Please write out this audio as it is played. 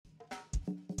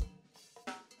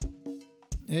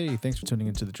Hey, thanks for tuning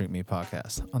into the DrinkMeet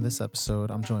podcast. On this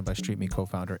episode, I'm joined by StreetMeet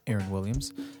co-founder Aaron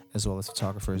Williams, as well as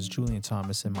photographers Julian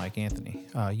Thomas and Mike Anthony.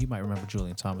 You might remember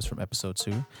Julian Thomas from episode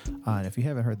 2, and if you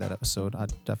haven't heard that episode,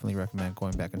 I'd definitely recommend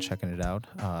going back and checking it out.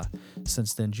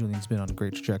 Since then, Julian's been on a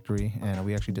great trajectory, and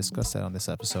we actually discussed that on this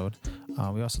episode.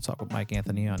 We also talked with Mike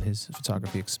Anthony on his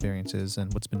photography experiences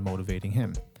and what's been motivating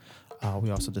him.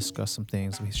 We also discussed some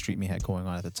things StreetMeet had going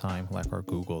on at the time, like our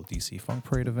Google DC Funk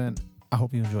Parade event. I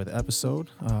hope you enjoyed the episode,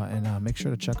 and make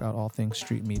sure to check out all things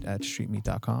StreetMeet at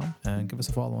StreetMeet.com and give us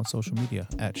a follow on social media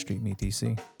at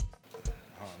StreetMeetDC.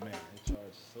 Oh man, they charge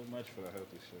so much for the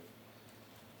healthy shit.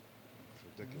 It's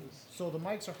ridiculous. So the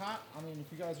mics are hot. I mean,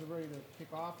 if you guys are ready to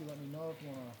kick off, you let me know if you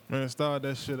want to. Man, start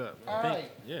that shit up. All right.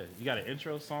 Yeah, you got an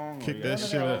intro song? Kick that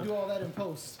shit I'll up. do all that in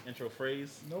post. Intro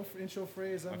phrase? No intro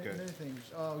phrase, Okay. anything.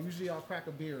 Usually I'll crack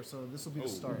a beer, so this will be the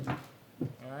start.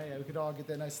 All right, yeah, we could all get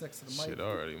that nice next to the mic. Shit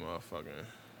already, motherfucking.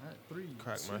 All right, 3,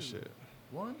 Crack 2, my shit.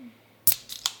 1.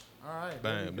 All right,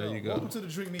 Bam, there you go. Welcome to the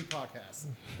DrinkMeet podcast.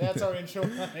 That's our intro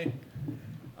line.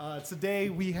 Today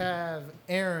we have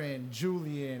Aaron,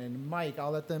 Julian, and Mike.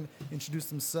 I'll let them introduce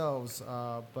themselves,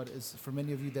 but it's for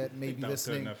many of you that may be listening. That's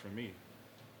good enough for me.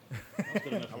 That's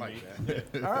good enough for me.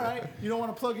 That. All right, you don't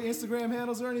want to plug your Instagram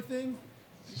handles or anything?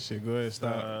 Shit, go ahead,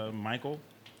 stop. Michael.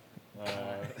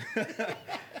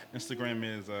 Instagram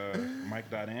is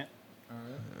mike.ant. All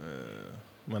right.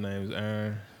 My name is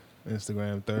Aaron.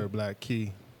 Instagram, Third Black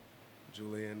Key.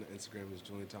 Julian, Instagram is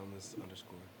Julian Thomas _.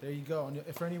 There you go. And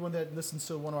for anyone that listens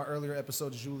to one of our earlier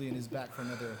episodes, Julian is back for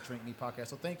another Drink Me podcast.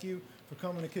 So thank you for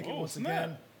coming to kick it once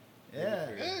again. Yeah.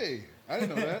 Hey, I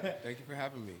didn't know that. Thank you for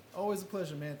having me. Always a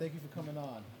pleasure, man. Thank you for coming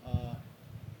on.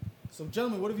 So,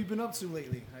 gentlemen, what have you been up to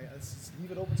lately? Let's just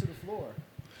leave it open to the floor.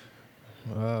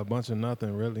 A bunch of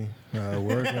nothing, really.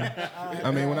 Working.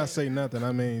 I mean, when I say nothing,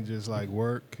 I mean just like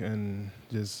work and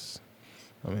just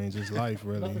life,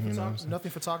 really.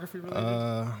 Nothing photography related?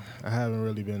 I haven't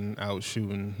really been out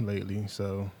shooting lately,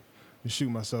 so just shoot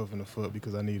myself in the foot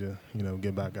because I need to,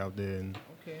 get back out there and.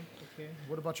 Okay.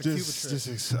 What about your Cuba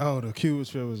trip? The Cuba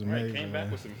trip was amazing. Came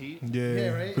back with some heat. Yeah,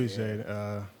 right? Appreciate it.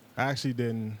 I actually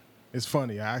didn't. It's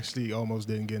funny. I actually almost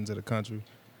didn't get into the country.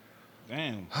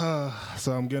 Damn.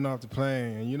 So I'm getting off the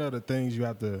plane, and the things you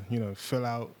have to, fill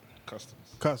out.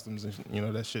 Customs,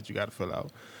 and that shit you got to fill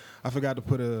out. I forgot to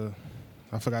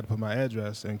put my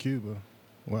address in Cuba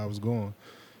where I was going.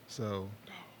 So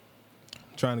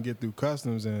trying to get through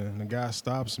customs, and the guy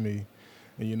stops me,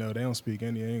 and they don't speak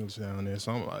any English down there.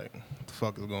 So I'm like, what the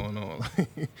fuck is going on?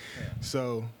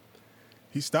 So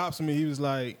he stops me. He was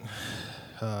like,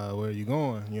 where are you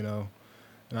going?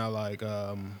 And I like,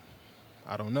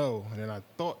 I don't know. And then I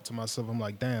thought to myself, I'm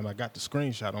like, damn, I got the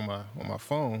screenshot on my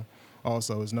phone.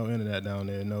 Also, there's no internet down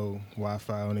there, no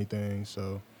Wi-Fi or anything.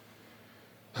 So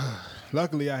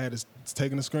luckily, I had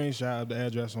taken a screenshot of the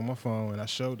address on my phone, and I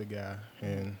showed the guy,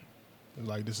 and it was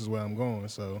like, this is where I'm going.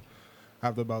 So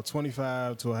after about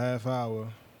 25 to a half hour,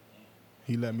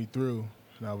 he let me through,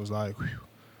 and I was like, whew.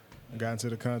 I got into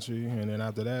the country, and then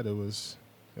after that, it was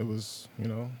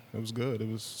good. It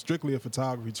was strictly a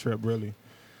photography trip, really.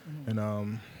 Mm-hmm.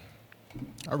 And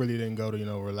I really didn't go to,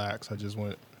 relax. I just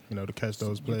went, to catch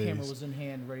those plays. Your camera was in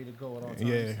hand, ready to go at all times?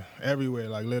 Yeah, everywhere,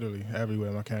 like literally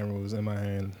everywhere. My camera was in my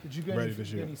hand, Did you get ready to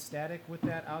shoot. any static with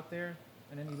that out there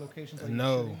in any locations?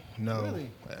 No,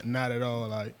 Really? not at all.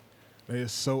 Like, they're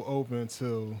so open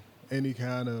to any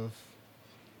kind of,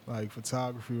 like,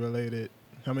 photography related.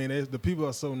 I mean, the people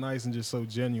are so nice and just so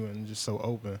genuine and just so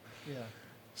open. Yeah.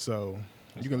 So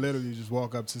you can literally just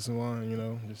walk up to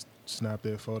someone, just snap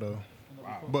their photo.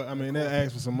 Wow. But I mean, they'll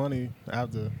ask for some money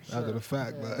after the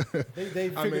fact. Yeah. But they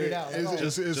figured it out.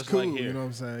 It's just cool. like here. You know what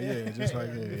I'm saying? Yeah, just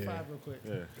like here. Give Yeah. 5 real quick.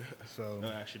 Yeah. So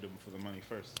They'll actually do them for the money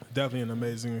first. definitely an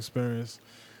amazing experience.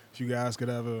 If you guys could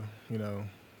ever,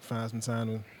 find some time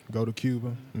to go to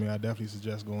Cuba, I mean, I definitely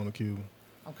suggest going to Cuba.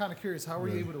 I'm kind of curious, how were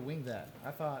you able to wing that?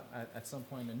 I thought at some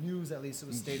point in the news, at least, it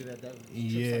was stated that trips like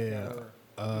that were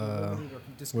limited or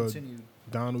discontinued. Well,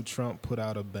 Donald Trump put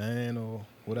out a ban or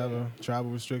whatever, travel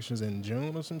restrictions in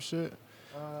June or some shit.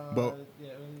 But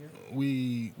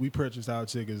earlier. we purchased our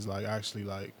tickets actually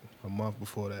a month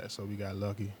before that, so we got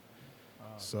lucky.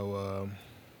 So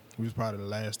we was probably the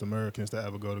last Americans to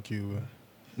ever go to Cuba.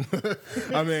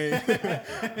 I mean,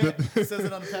 It says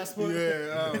it on the passport?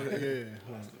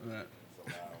 yeah.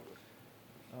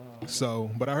 So,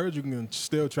 but I heard you can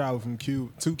still travel from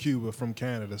Cuba from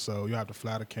Canada. So you have to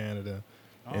fly to Canada,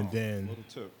 and then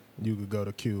you could go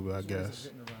to Cuba, I guess.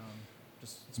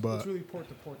 It's really port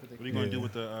to port that they. What are you gonna do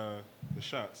with the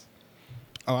shots?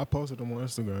 Oh, I posted them on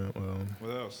Instagram.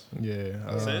 What else? Yeah.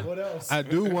 That's it? What else? I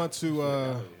do want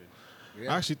to.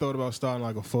 Yeah. I actually thought about starting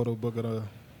like a photo book of the.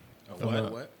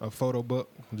 What? A photo book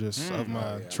just of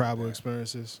my travel yeah.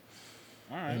 experiences.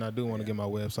 All right. And I do want to get my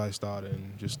website started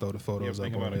and just throw the You photos ever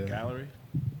up think on about a there. gallery?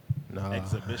 Nah,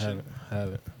 Exhibition?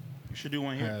 haven't. You should do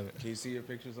one here. Can you see your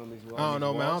pictures on these walls? I don't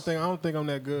know, man. walls? I don't think I'm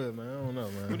that good, man. I don't know,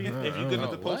 man. What do you, if I you're don't good know.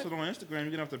 enough to post it on Instagram, you're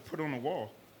gonna have to put it on the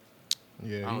wall.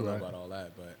 Yeah, I don't you know right. about all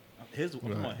that, but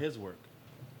I'm about his work.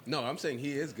 no, I'm saying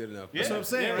he is good enough. Yeah. That's what I'm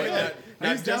saying, But right?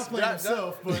 Like, he's downplaying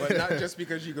himself, but not just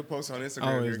because you could post on Instagram,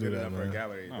 always you're do good that, enough for a man.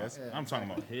 gallery. No, That's, I'm talking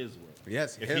about his work.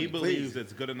 yes, If him, he believes please.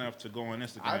 it's good enough to go on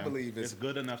Instagram, I believe it's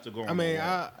good enough to go on. I mean, the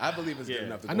wall. I believe it's good Yeah.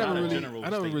 enough to I go never Not a on. general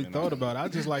really statement, thought no. about it. I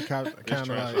just like kind of It's like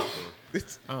trash.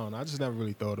 I don't know. I just never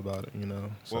really thought about it, you know.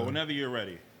 So, Well, whenever you're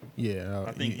ready, yeah,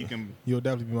 I think you can You'll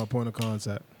definitely be my point of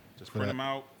contact. just for print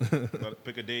that. them out,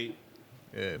 pick a date.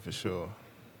 Yeah, for sure.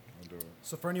 I'll do it.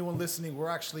 So for anyone listening, we're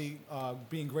actually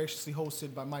being graciously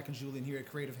hosted by Mike and Julian here at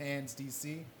Creative Hands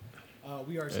DC.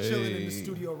 We are chilling in the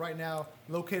studio right now,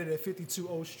 located at 52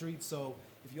 O Street. So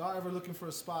if you are ever looking for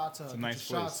a spot to a get nice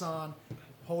your shots place. on,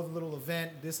 hold a little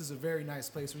event, this is a very nice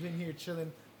place. We're in here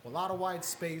chilling. A lot of white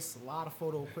space, a lot of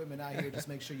photo equipment out here. Just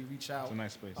make sure you reach out. It's a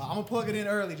nice place. I'm gonna plug it in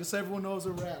early, just so everyone knows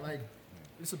where we're at. Like,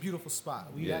 it's a beautiful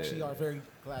spot. We actually are very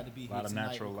glad to be here Lot of tonight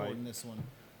natural recording light. this one.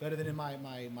 Better than in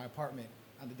my apartment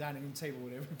on the dining room table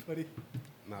with everybody.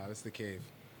 Nah, that's the cave.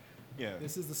 Yeah.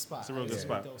 This is the spot. It's a real good It's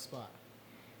spot. dope spot.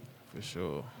 For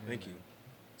sure. Thank you.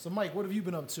 So, Mike, what have you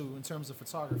been up to in terms of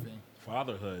photography?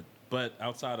 Fatherhood, but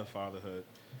outside of fatherhood,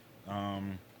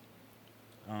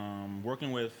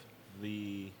 working with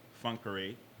the Funk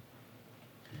Parade,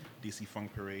 DC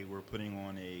Funk Parade, we're putting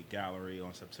on a gallery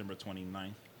on September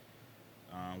 29th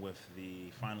with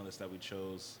the finalists that we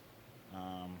chose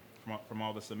from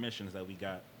all the submissions that we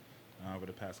got over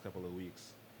the past couple of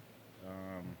weeks.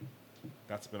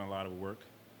 That's been a lot of work,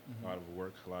 a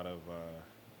lot of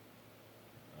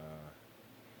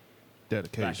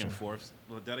Dedication. back and forth.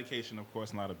 Well, dedication, of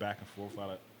course, and a lot of back and forth,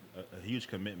 a huge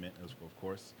commitment, of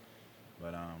course.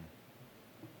 But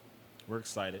we're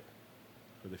excited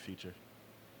for the future.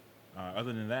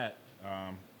 Other than that,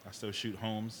 I still shoot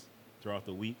homes throughout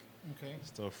the week. Okay.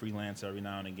 Still freelance every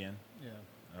now and again.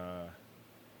 Yeah.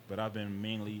 But I've been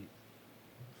mainly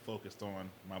focused on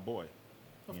my boy.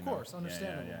 Of course,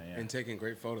 understandable. Yeah. And taking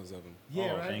great photos of him. Yeah,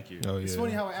 Oh, right? thank you. Oh, yeah. It's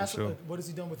funny how I for asked sure. him, what has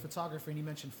he done with photography, and he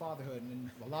mentioned fatherhood, and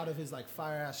a lot of his like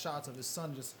fire-ass shots of his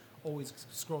son just always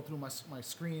scroll through my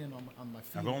screen and on my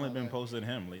feed. I've and only all been that. posting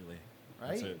him lately.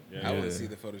 That's Right? it. Yeah. I want to see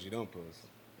the photos you don't post.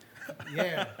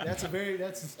 Yeah, that's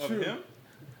true. Of him?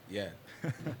 Yeah.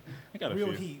 I got a Real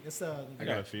few. heat. It's I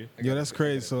got a few. Yeah, that's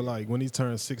crazy. So like when he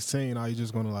turns 16, are you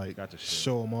just gonna like Got the shit.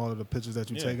 show him all of the pictures that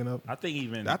you're Yeah. taking up? I think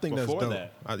even I think that's before dope.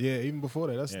 that. Yeah, even before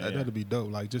that, Yeah, that'd be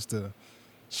dope. Like just to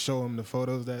show him the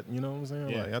photos that you know what I'm saying.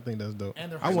 Yeah. Like I think that's dope.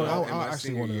 And they're I want. hard. In my I actually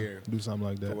senior want to year, do something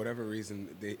like For that. whatever reason,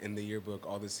 in the yearbook,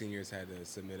 all the seniors had to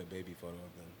submit a baby photo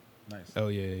of them. Nice. Oh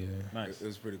yeah. Nice. It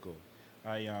was pretty cool.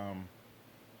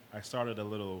 I started a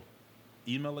little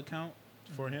email account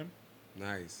for him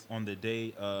Nice. on the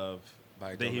day of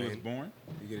By the day he was domain? born.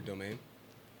 You get a domain?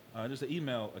 Just an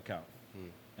email account,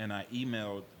 and I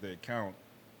emailed the account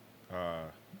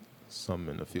Something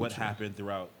in the future. what happened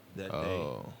throughout that day.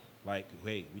 Oh. Like,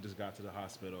 hey, we just got to the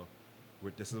hospital.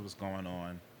 This is what's going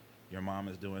on. Your mom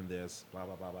is doing this, blah,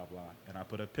 blah, blah, blah, blah. And I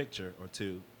put a picture or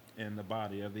two in the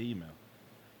body of the email.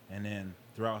 And then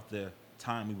throughout the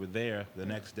time we were there, the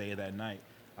next day, that night,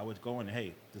 I would go in,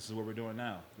 hey, this is what we're doing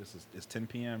now. It's 10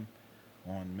 p.m.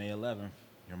 on May 11th.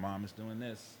 Your mom is doing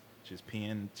this. She's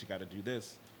peeing. She got to do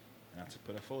this. And I just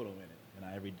put a photo in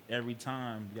it. And every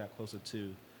time we got closer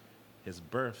to his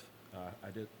birth, I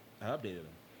updated him.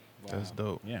 That's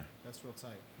dope. Yeah. That's real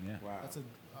tight. Yeah. Wow. That's a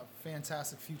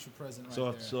fantastic future present right So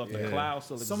there. if the Yeah. cloud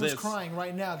still Someone's exists, crying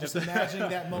right now, just imagining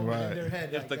that moment in Right. their head.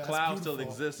 if like, the that's cloud still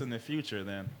beautiful. exists in the future,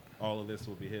 then all of this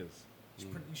will be his. You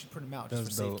should print them out just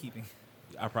That's for dope. safekeeping.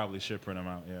 I probably should print them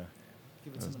out. Yeah.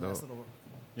 Give it That's some nice dope. little.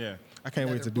 Yeah. I can't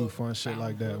wait Leather to do book, fun shit bound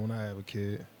like that book. when I have a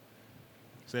kid.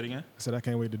 Say it again. I said I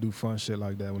can't wait to do fun shit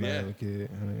like that when I Yeah. have a kid.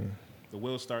 I mean, The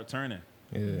wheels start turning.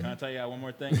 yeah. Can I tell you one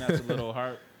more thing? That's a little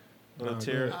heart, little Nah, go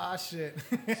tear. ahead. Ah, shit.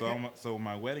 So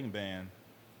my wedding band,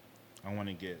 I want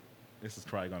to get. This is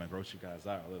probably gonna gross you guys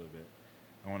out a little bit.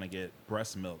 I want to get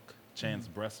breast milk, Chance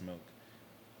breast milk,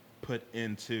 put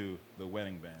into the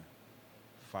wedding band.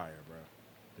 Fire, bro.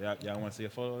 Y'all want to see a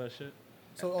photo of that shit?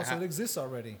 So also it exists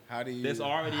already. How do you? There's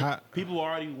already How- people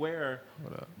already wear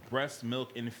What up? breast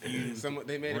milk infused.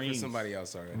 They made it rings. for somebody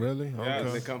else already. Really? Yeah.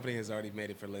 Okay. The company has already made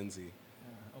it for Lindsay.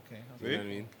 Okay. You know what I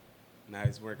mean? Now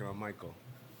he's working on Michael.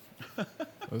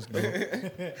 That's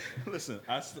dope. Listen,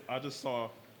 I just saw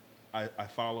I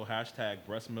follow hashtag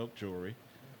breast milk jewelry,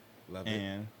 Love it.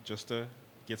 and just to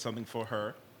get something for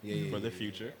her for the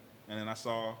future. And then I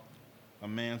saw a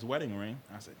man's wedding ring.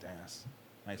 I said, damn, that's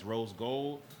nice rose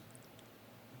gold.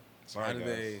 Sorry, How do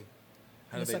guys.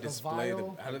 It's like a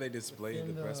vial how do they display the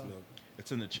within breast the- milk?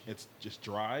 It's just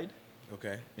dried,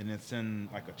 Okay. and it's in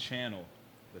like a channel,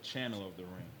 the channel of the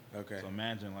ring. Okay. So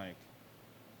imagine like,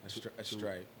 A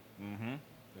stripe. mm-hmm,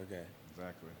 Okay.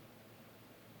 exactly.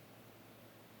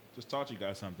 Just taught you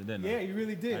guys something, didn't I? Yeah, you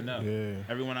really did. I know. Yeah.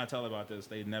 Everyone I tell about this,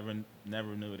 they never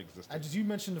knew it existed. You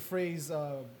mentioned the phrase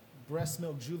breast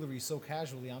milk jewelry so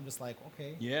casually. I'm just like,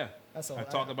 okay. Yeah. That's all I right.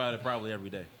 talk about it probably every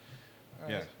day. All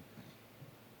Yeah. right.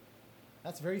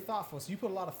 That's very thoughtful. So you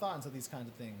put a lot of thought into these kinds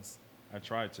of things. I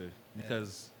try to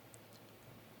because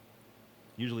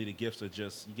usually the gifts are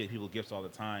just you get people gifts all the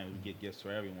time. We get gifts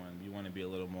for everyone. You want to be a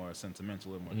little more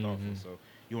sentimental, a little more thoughtful. So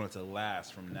you want it to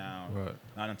last from now, Right.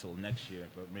 not until next year,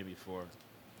 but maybe for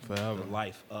Forever. the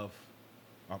life of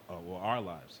our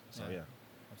lives. So yeah.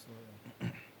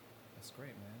 Absolutely. That's great,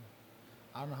 man.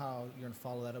 I don't know how you're gonna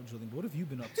follow that up, Julian. But what have you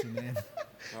been up to, man?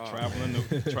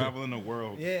 Traveling the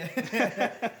world. Yeah,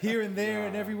 here and there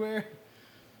and Nah. everywhere.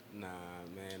 Nah,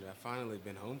 man. I finally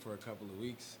been home for a couple of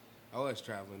weeks. I was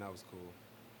traveling. That was cool.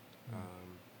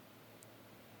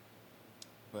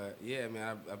 But yeah,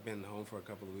 man, I've been home for a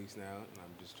couple of weeks now, and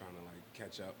I'm just trying to like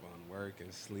catch up on work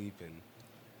and sleep, and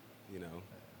you know,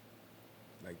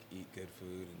 like eat good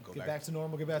food and go Get back to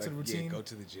normal. Get back to the like, routine. Yeah, go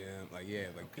to the gym. Like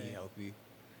like Okay. be healthy.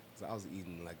 So I was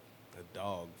eating like a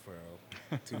dog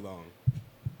for too long.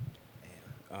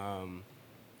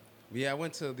 But yeah, I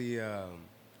went to the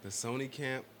Sony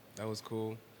camp. That was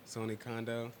cool. Sony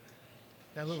condo.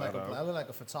 That looked Shout like out.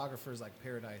 a photographer's like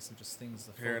paradise of just things.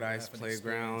 To Paradise photograph and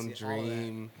Playground, experience, all that.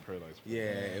 Dream. Paradise. Yeah,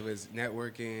 it was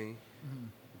networking,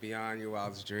 beyond your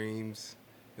wildest dreams.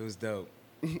 It was dope.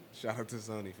 Shout out to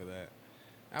Sony for that.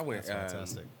 I went That's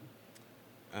fantastic.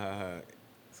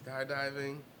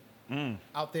 Skydiving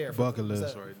Out there. Bucket was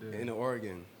list that- right there. in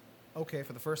Oregon. Okay,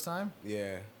 for the first time.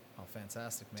 Yeah, Oh,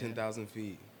 fantastic, man. 10,000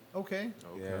 feet. Okay.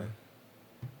 Yeah.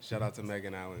 Shout out to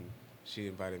Megan Allen. She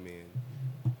invited me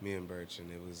and Birch,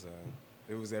 and it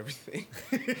was everything.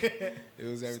 It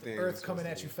was everything. it was Earth coming supposed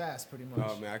at to you be. fast, pretty much.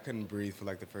 Oh man, I couldn't breathe for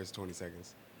like the first 20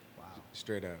 seconds. Wow.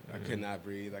 Straight up, I could not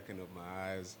breathe. I couldn't open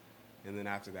my eyes, and then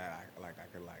after that, I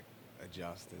could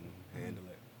adjust and handle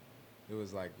it. It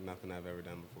was like nothing I've ever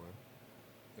done before.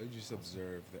 I just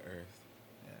observe the Earth,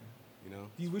 Yeah. you know.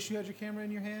 Do you wish you had your camera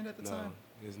in your hand at the No, time?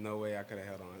 there's no way I could have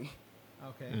held on.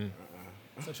 Okay.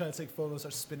 So trying to take photos,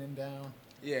 start spinning down,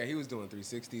 Yeah, he was doing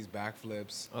 360s,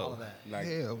 backflips, all of that. like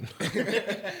Hell.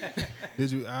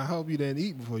 Did you? I hope you didn't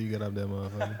eat before you got up there,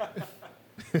 motherfucker.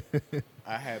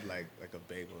 I had like a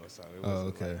bagel or something. It Oh,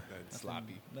 wasn't okay. like that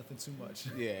sloppy. Nothing too much.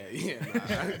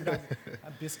 Yeah, nah.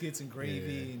 Biscuits and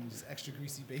gravy Yeah. and just extra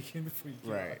greasy bacon before you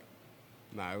get Right. up.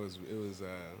 Nah, it was real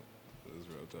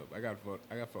dope. I got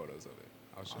photos of it.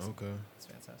 I'll show you. Okay. It's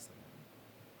fantastic. Man.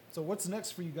 So what's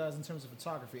next for you guys in terms of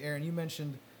photography? Aaron, you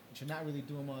mentioned that you're not really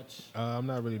doing much. I'm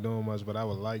not really doing much, but I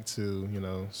would like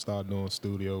to, start doing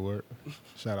studio work.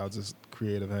 Shout out to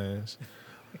creative hands.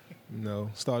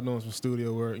 Start doing some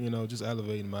studio work, just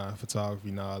elevating my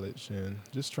photography knowledge and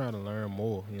just trying to learn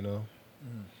more,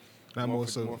 Not More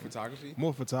photography? photography?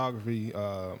 More photography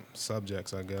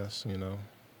subjects, I guess,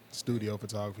 Studio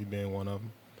photography being one of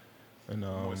them. And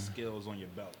More skills on your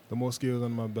belt. the more skills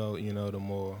under my belt, the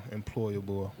more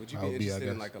employable Would you I be would be, I interested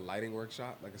guess. in like a lighting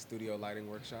workshop, like a studio lighting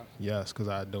workshop? Yes, because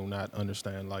I do not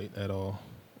understand light at all.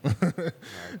 All right,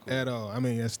 cool. At all. I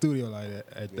mean, a studio light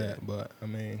at Yeah. that, but I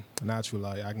mean, natural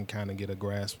light I can kind of get a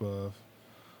grasp of.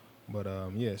 But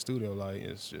studio light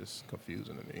is just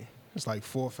confusing to me. It's like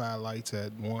 4 or 5 lights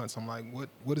at once. I'm like,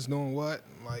 what is doing what?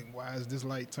 Like, why is this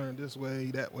light turned this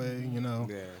way, that way?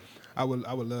 Yeah. I would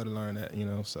love to learn that.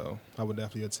 So I would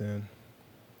definitely attend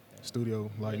studio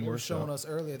lighting They were workshop. showing us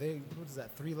earlier. What is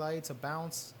that? 3 lights, a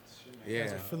bounce. You guys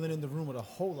Yeah. are filling in the room with a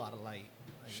whole lot of light.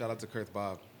 Like, Shout out to Kurth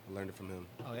Bob. I learned it from him.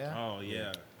 Oh yeah. Oh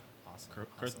yeah. Awesome.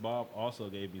 Chris Bob also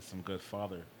gave me some good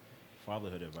fatherhood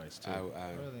advice too.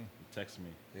 Really He texted me.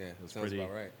 Yeah, It was sounds pretty.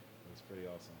 about right. It was pretty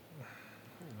awesome.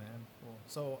 Cool, man. Cool.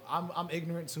 So I'm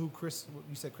ignorant to who Chris.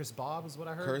 You said Chris Bob is what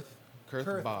I heard.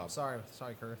 Kurth Bob. Sorry,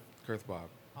 Kurth. Kurth Bob.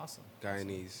 Awesome.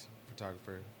 Guyanese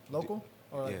photographer. Local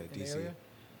or like Yeah, in the DC. area?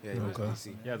 Yeah, he went to Okay.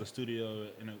 DC. Yeah, the studio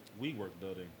in a WeWork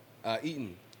building.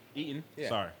 Eaton. Eaton. Yeah.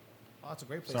 Sorry. Oh, that's a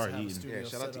great place Sorry, to have Eaton. a studio Yeah,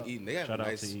 shout out set to up. Eaton. They have Shout a out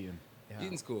nice. to Eaton. Yeah.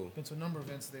 Eaton's cool. Been to a number of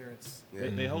events there. It's Yeah.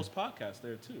 They host podcasts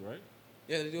there too, right?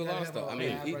 Yeah, they do a lot of stuff. I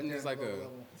mean, Eaton is like a.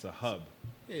 It's a hub.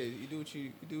 Yeah, you do what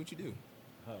you do.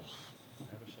 Hub. I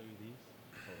ever show you these?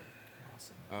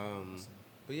 Awesome.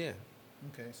 But But yeah.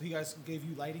 Okay, so he guys gave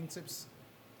you lighting tips?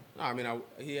 No, I mean,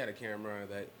 he had a camera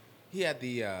that he had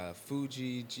the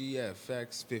Fuji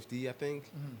GFX 50, I think.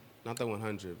 Mm-hmm. Not the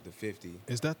 100, the 50.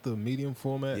 Is that the medium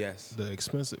format? Yes. The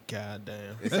expensive? God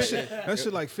damn. It's That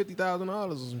shit like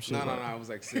 $50,000 or some shit. No, it was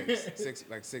like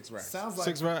six racks. Sounds like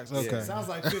 6 racks? Okay. Yeah. Sounds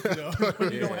like 50 though.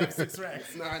 When you don't have 6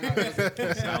 racks. No,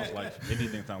 it Sounds like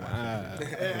anything sounds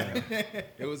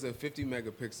like. was a 50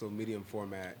 megapixel medium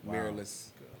format Wow. mirrorless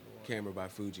camera by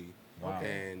Fuji. Wow.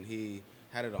 And he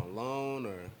had it on loan,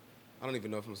 or I don't even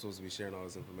know if I'm supposed to be sharing all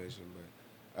this information,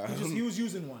 but He was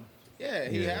using one. yeah,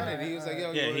 he had it. He was like,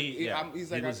 yo, Yeah, he's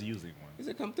like, he was using one. He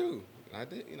said, come through. I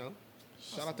did,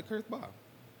 Shout out to Kurth Bob.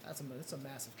 That's a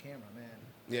massive camera, man.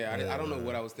 Yeah, I don't know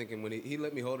what I was thinking when he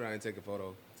let me hold it. I didn't take a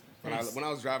photo. When I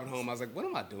was driving home, I was like, what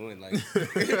am I doing? Like,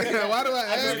 Why do I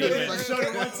ask this? Like, showed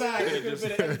it one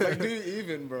time. like, dude,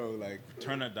 even bro, like,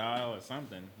 Turn a dial or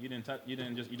something. You didn't touch. You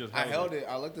just. I held it.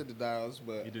 I looked at the dials,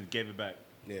 but You just gave it back.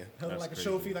 yeah, Held it That's like a crazy.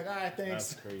 trophy, like, all right,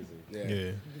 thanks. That's crazy. yeah.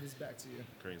 Yeah. Give this back to you.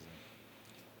 Crazy.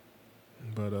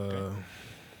 But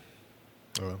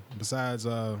besides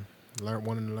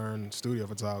wanting to learn studio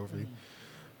photography,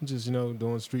 just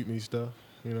doing street meet stuff,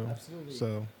 Absolutely.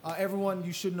 So Everyone,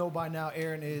 you should know by now,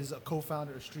 Aaron is a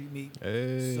co-founder of StreetMeet.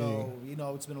 hey, So,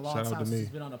 it's been a long Shout out time to since me. he's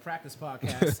been on a practice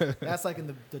podcast. That's like in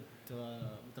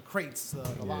the crates,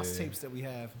 the lost Yeah. tapes that we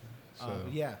have. So-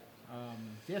 But yeah.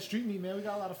 StreetMeet, man, we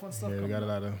got a lot of fun stuff yeah, we coming got a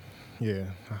up. lot of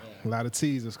a lot of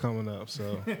teasers coming up.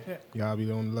 So y'all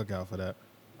be on the lookout for that.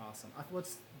 Awesome.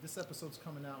 This episode's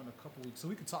coming out in a couple weeks, so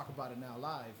we can talk about it now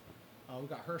live. We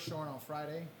got Hershorn on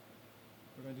Friday.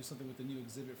 We're going to do something with the new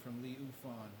exhibit from Lee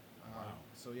Ufon. Wow.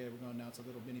 So, yeah, we're going to announce a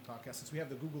little mini podcast since we have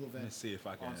the Google Let me event see if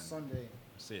I can. on Sunday.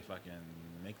 See if I can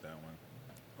make that one.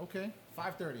 Okay,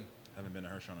 5:30. Haven't been to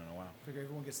Hershon in a while. Figure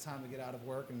everyone gets time to get out of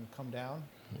work and come down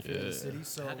to Yeah. the city.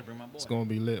 So, I had to bring my boy. It's gonna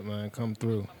be lit, man. Come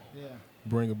through. yeah.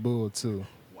 Bring a bull too.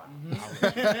 Wow.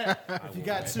 If you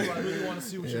got two, I really want to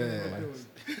see what you're Yeah.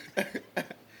 doing.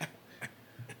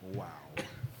 Wow.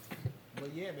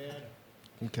 But yeah, man.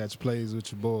 You catch plays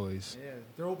with your boys. Yeah,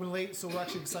 they're open late, so we're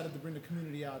actually excited to bring the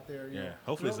community out there. You Yeah, know.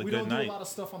 hopefully it's a we good don't night. do a lot of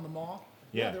stuff on the mall.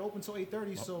 Yeah. They're open till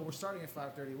 8:30, so we're starting at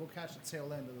 5:30. We'll catch the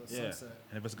tail end of the Yeah. sunset.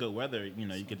 And if it's good weather,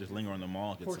 you could just linger on the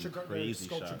mall, get some crazy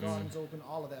Sculpture shots. Gardens open,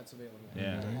 all of that's available.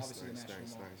 Yeah. Obviously the Nice. National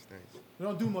Mall. We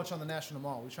don't do much on the National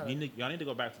Mall. We try to. Y'all need to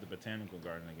go back to the Botanical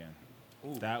Garden again.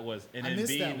 Ooh. That was and I then missed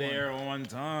be that there on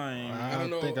time. I I don't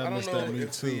know. think I I don't missed know that, me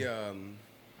if too.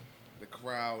 the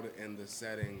crowd and the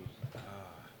setting.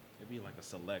 It'd be like a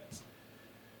select,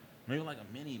 maybe like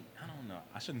a mini. I don't know.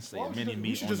 I shouldn't say Well, a mini we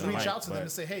meet should on just the reach mic, out to them but,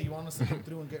 and say, "Hey, you want us to go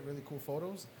through and get really cool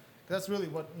photos?" 'Cause that's really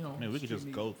what I mean, we could just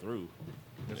Street go through.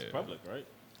 It's Yeah. public, right?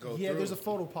 Go Yeah, through. there's a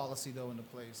photo policy though in the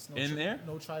place. No In there?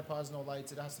 No tripods, no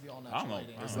lights. It has to be all I don't natural know. lighting.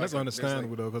 I don't It's know. That's like a-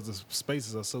 understandable though, because the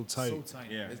spaces are so tight. so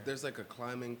tiny. Yeah. There's like a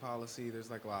climbing policy.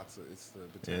 There's like lots of. It's the Yeah.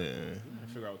 botanical.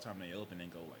 Figure out what time they open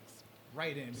and go like,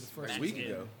 Right in. Be the first Next we ones can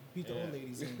in. go. Beat the Yeah. old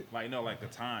ladies in. like the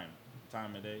time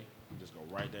of day. You just go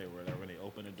right there when they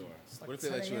open the door. It's like What if they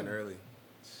 10 let you in a.m. early?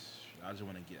 I just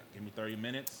want to give me 30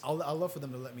 minutes. I'd love for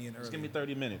them to let me in early. Just give me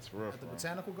 30 minutes, for real. At the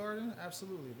Botanical Garden,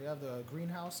 absolutely. They have the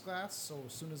greenhouse glass, so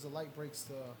as soon as the light breaks,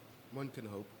 One can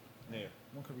hope. Yeah,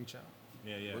 one can reach out.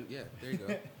 yeah. Yeah, there you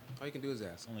go. All you can do is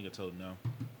ask. Only get told no.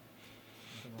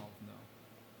 Nothing wrong with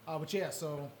no. But yeah,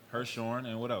 so Hershorn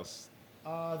and what else?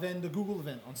 then the Google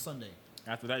event on Sunday.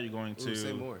 After that, you're going to Ooh,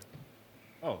 say more.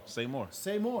 Oh, say more.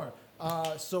 Say more.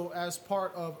 So as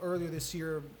part of earlier this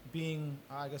year being,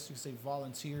 I guess you could say,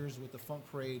 volunteers with the Funk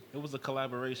Parade. It was a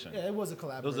collaboration. Yeah, it was a It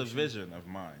collaboration. was a vision of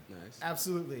mine. Nice.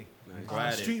 Absolutely. Nice.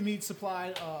 Glad it- StreetMeet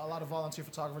supplied a lot of volunteer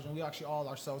photographers, and we actually all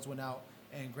ourselves went out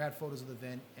and grabbed photos of the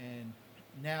event. And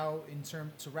now,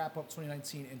 to wrap up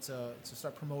 2019 and to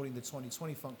start promoting the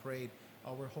 2020 Funk Parade,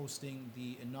 we're hosting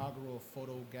the inaugural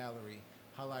photo gallery,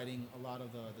 highlighting a lot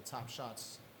of the top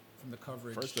shots from the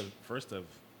coverage. First of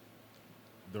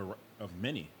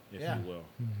many, if Yeah. you will.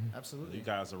 Absolutely. You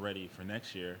guys are ready for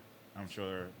next year. I'm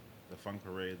sure the Funk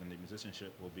Parade and the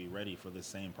musicianship will be ready for the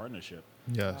same partnership.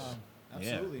 Yes.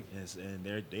 Absolutely. Yeah. Yes, and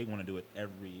they want to do it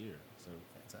every year. So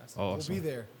Fantastic. Awesome. We'll be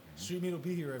there. StreetMeet will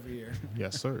be here every year.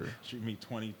 Yes, sir. shoot me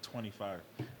 2025.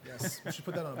 Yes. We should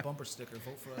put that on a bumper sticker.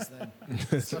 Vote for us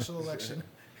then. Special election.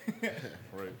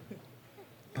 Right.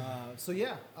 So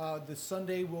yeah, this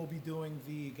Sunday we'll be doing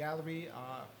the gallery.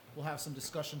 We'll have some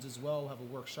discussions as well. We'll have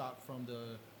a workshop from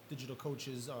the digital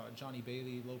coaches, Johnny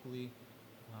Bailey locally,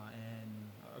 and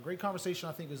a great conversation.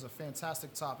 I think is a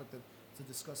fantastic topic to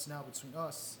discuss now between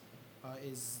us.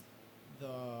 Is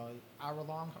the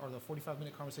hour-long or the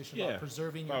 45-minute conversation Yeah, about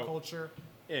preserving your about- culture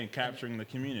And capturing the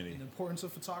community. and the importance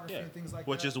of photography Yeah. and things like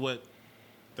Which that. is what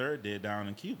Third did down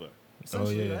in Cuba.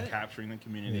 Essentially, yeah. right? Capturing the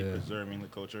community, Yeah. preserving the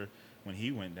culture when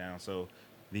he went down. So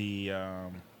the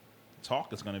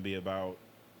talk is going to be about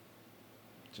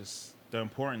just the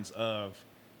importance of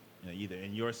either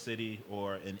in your city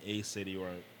or in a city or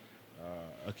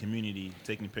a community,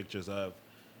 taking pictures of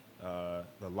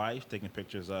the life, taking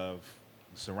pictures of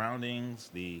surroundings,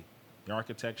 the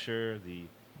architecture, the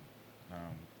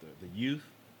youth,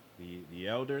 the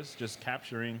elders, just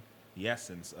capturing the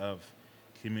essence of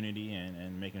community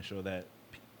and making sure that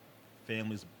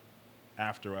families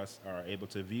after us are able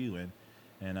to view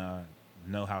and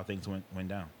know how things went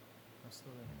down.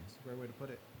 Absolutely. That's a great way to put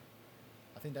it.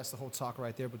 I think that's the whole talk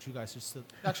right there, but you guys should still...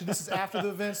 Actually, this is after the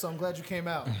event, so I'm glad you came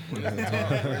out.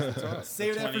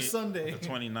 Save that for Sunday. The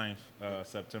 29th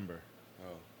September.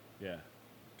 Oh, Yeah.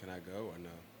 can I go or no?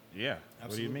 Yeah. Absolutely.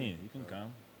 What do you mean? You can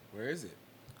come. Where is it?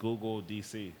 Google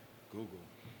DC. Google.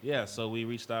 Yeah, so we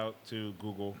reached out to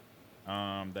Google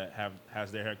that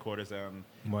has their headquarters on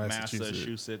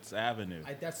Massachusetts Avenue.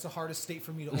 That's the hardest state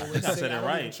for me to always I say. said it I don't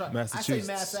right. even try. I say Massachusetts.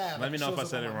 Mass Ave. Let me know if I shows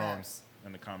said up it on my wrong maps.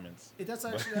 in the comments. That's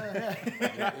actually... You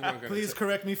weren't gonna Please say-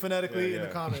 correct me phonetically in the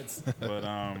Yeah. comments. But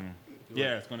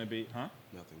yeah, it's going to be,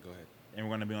 Nothing. Go ahead. and we're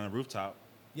going to be on a rooftop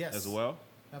Yes. as well.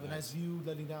 Have a nice view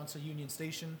leading down to Union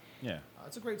Station. Yeah.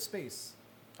 It's a great space.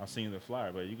 I've seen the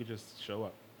flyer, but you could just show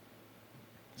up,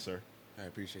 sir. I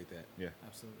appreciate that. Yeah.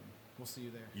 Absolutely. We'll see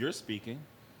you there. You're speaking.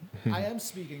 I am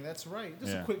speaking. That's right.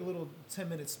 Just Yeah. a quick little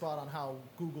 10-minute spot on how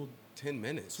Google 10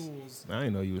 minutes. tools. I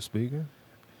didn't know you were speaking.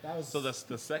 That was... So that's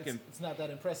the second. It's not that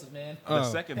impressive, man. The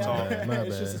second talk. My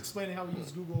It's just bad. explaining how we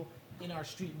use Google in our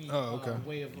StreetMeet Oh, okay.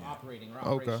 way of operating or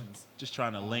Okay. operations. Just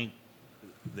trying to link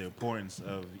the importance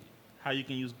of how you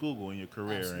can use Google in your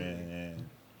career Absolutely.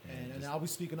 And I'll be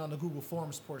speaking on the Google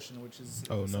Forms portion, which is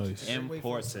Oh, essentially nice. a great way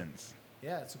for us to- importance.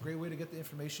 Yeah, it's a great way to get the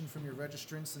information from your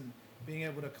registrants and being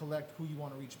able to collect who you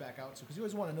want to reach back out to, because you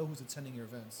always want to know who's attending your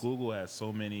events. Google has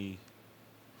so many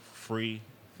free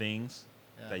things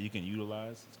Yeah. that you can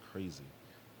utilize. It's crazy.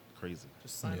 Crazy.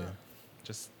 Just sign Yeah. up.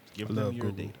 Just give I them love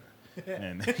your Google. data.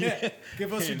 And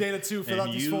Give us your data too. Fill and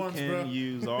out these you forms, can bro.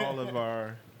 use all of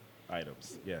our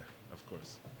items. Yeah, of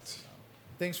course.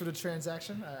 Thanks for the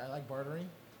transaction. I like bartering,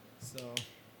 so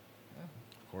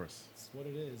Of course. it's what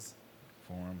it is.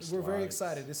 Forms. We're very slides.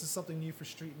 excited. This is something new for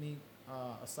StreetMeet.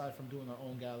 Aside from doing our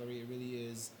own gallery, it really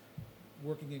is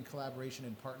working in collaboration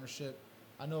and partnership.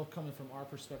 I know coming from our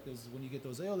perspectives, when you get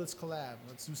those, oh, let's collab,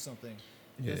 let's do something.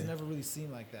 It doesn't Yeah. never really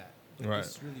seem like that. But Right.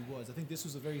 this really was. I think this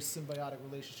was a very symbiotic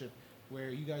relationship where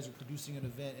you guys were producing an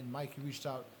event, and Mike, you reached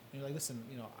out and you're like, listen,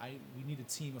 we need a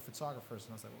team of photographers,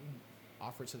 and I was like, well, we can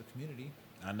offer it to the community.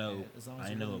 I know. Yeah, as long as I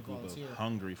you're know a willing to group of volunteer.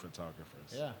 hungry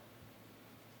photographers. Yeah.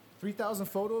 3,000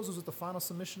 photos was what the final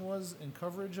submission was in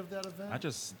coverage of that event.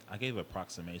 I gave an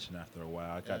approximation after a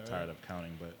while. I got right. tired of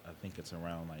counting, but I think it's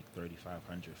around like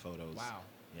 3,500 photos. Wow.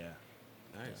 Yeah.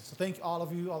 Nice. So thank all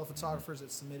of you, all the photographers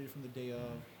that submitted from the day of.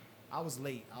 I was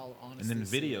late. I'll honestly And then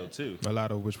say video that. too. A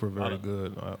lot of which were very of-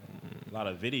 good. A lot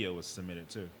of video was submitted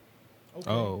too. Okay.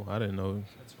 Oh, I didn't know.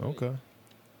 That's great. Okay.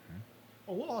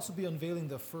 Oh, we'll also be unveiling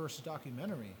the first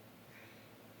documentary.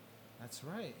 That's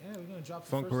right. Yeah, we're gonna drop the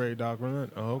Funk first. Parade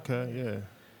document. Oh, okay, yeah.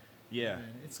 Yeah.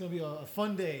 Man, it's gonna be a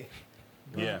fun day.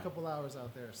 We'll have Yeah. a couple hours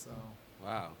out there, so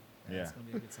Wow. Yeah. it's gonna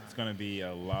be a good time. It's going to be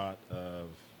a lot of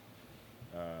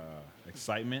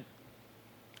excitement.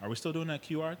 Are we still doing that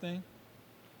QR thing?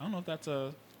 I don't know if that's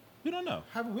we don't know.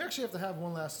 We actually have to have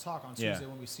one last talk on Yeah. Tuesday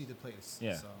when we see the place.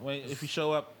 Yeah. So. Wait, if you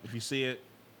show up, if you see it,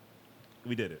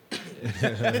 we did it. If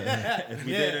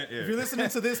we Yeah. didn't, If you're listening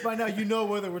to this by now, you know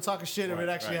whether we're talking shit or Right, it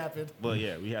actually right. happened. Well,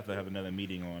 yeah, we have to have another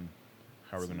meeting on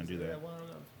how we're going to do Yeah, that. one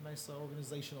nice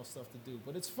organizational stuff to do,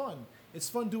 but it's fun. It's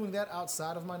fun doing that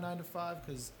outside of my 9 to 5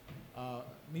 because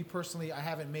me personally, I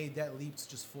haven't made that leap to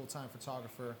just full-time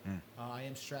photographer. I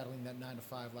am straddling that 9 to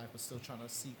 5 life, but still trying to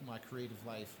seek my creative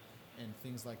life and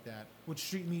things like that, which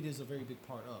StreetMeet is a very big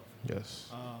part of. Yes.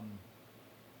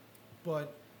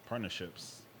 But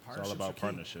Partnerships. It's all partnerships about are key.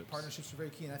 partnerships. Partnerships are very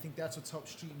key, and I think that's what's helped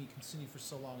StreetMeet continue for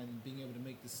so long. And being able to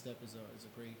make this step is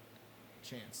a great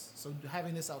chance. So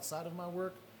having this outside of my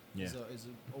work is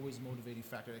always a motivating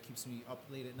factor that keeps me up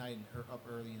late at night or up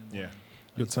early in the morning.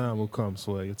 Your time will come,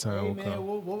 Sway. Your time Hey will man,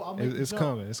 come. I'll make the It's jump.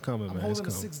 coming. It's coming, I'm man. It's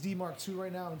holding a coming. 6D Mark II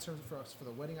right now in terms of for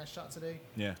the wedding I shot today,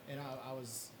 Yeah. and I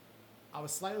was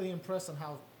slightly impressed on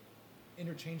how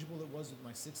interchangeable it was with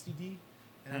my 60D,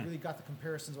 and I really got the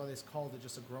comparisons why they called it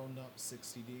just a grown up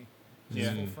 60D. Just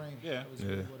Yeah. full frame. Yeah. That was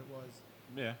really Yeah. what it was.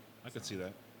 Yeah, I could see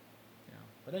that. Yeah.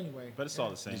 But anyway. But it's yeah. all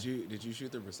the same. Did you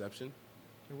shoot the reception?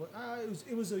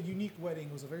 It was a unique wedding.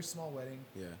 It was a very small wedding.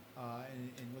 Yeah.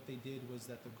 And what they did was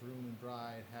that the groom and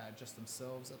bride had just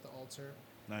themselves at the altar,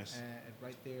 Nice. And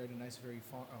right there, the nice very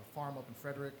farm up in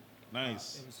Frederick.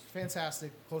 Nice. It was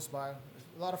fantastic, close by. A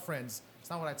lot of friends. It's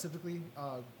not what I typically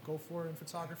go for in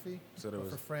photography. So there but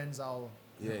was- for friends,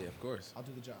 Yeah, of course. I'll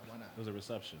do the job. Why not? It was a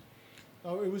reception.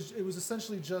 Oh, it was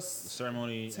essentially just The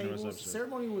ceremony and tables. reception.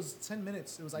 Ceremony was 10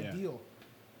 minutes. It was Yeah. ideal.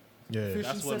 Yeah, Officially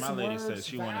That's what said my some lady words, said.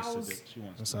 She wants vows, to do. She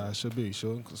wants that's to how it should be.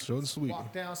 Short and sweet.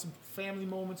 walk down some family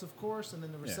moments, of course, and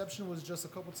then the Yeah. reception was just a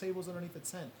couple tables underneath the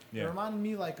tent. Yeah. It reminded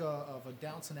me like of a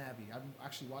Downton Abbey. I'm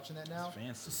actually watching that now. It's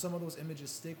fancy. So some of those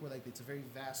images stick where like it's a very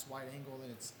vast, wide angle,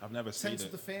 and it's I've never seen tents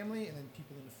it. with the family and then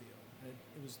people in the field. And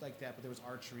it was like that, but there was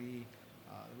archery,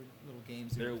 there were little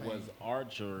games. They There were playing. was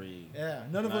archery. Yeah,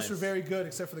 none of us were Nice. very good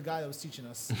except for the guy that was teaching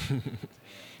us. Did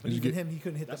But you even get- him, he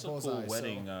couldn't hit That's the a bullseye. cool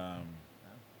wedding. So.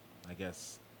 I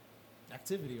guess.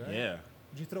 Activity, right? Yeah.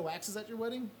 Did you throw axes at your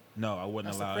wedding? No, I wouldn't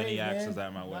That's the allow phrase, any axes man.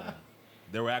 at my Nah. wedding.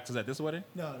 There were axes at this wedding?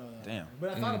 No. Damn. But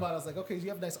I thought about it. I was like, okay, you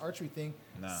have a nice archery thing.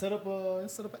 Nah. Set up an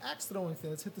axe throwing thing.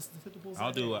 Let's hit the bullseye.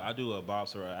 I'll do a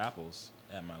Bob's or apples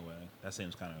at my wedding. That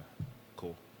seems kind of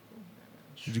cool.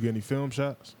 Did you get any film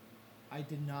shots? I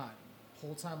did not.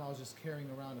 Whole time I was just carrying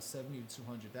around a 70 to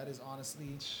 200. That is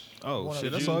honestly. Oh One of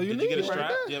shit, the- that's all you Did need you get a right strap?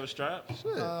 there. Do you have a strap?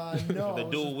 No. The it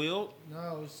was dual just- wield?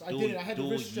 No, I Dual- did it. I had the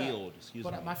dual wrist strap. yield, excuse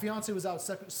but me. my fiance was out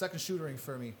second shootering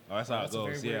for me. Oh, that's how it That's a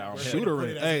goes. very Yeah, weird I don't word. care. Shoot-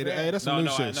 Shootering. Hey, that's No, some new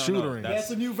no, shit. no, Shootering. that's-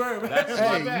 That's a new verb. That's-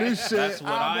 My Hey, bad. new shit. That's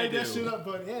what I made do. that shit up,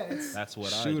 but yeah, it's. That's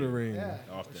what I Shootering. Yeah,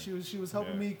 Often. she was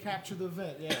helping Yeah. me capture the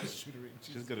event. Yeah, shootering.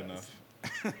 do. She's good enough.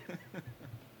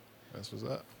 That's what's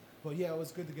up. But yeah, it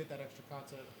was good to get that extra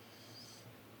content.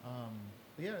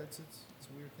 But yeah, it's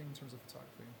a weird thing in terms of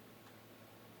photography.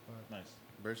 But Nice.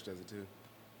 Birch does it too.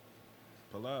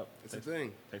 Pull up. It's a Take,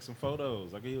 thing. take some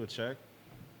photos. I'll give you a check.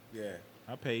 Yeah.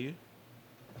 I'll pay you.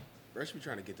 Birch be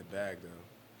trying to get the bag though.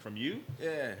 From you?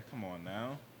 Yeah. Come on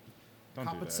now. Don't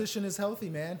competition is healthy,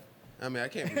 man. I mean, I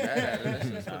can't be mad at it. That's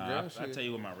do just that. for Nah, girl I'll shit. tell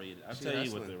you what my rate is. I'll She tell you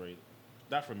what hustling. the rate.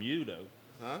 Not from you though.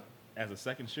 Huh? As a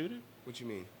second shooter? What you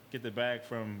mean? Get the bag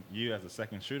from you as a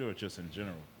second shooter or just in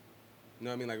general?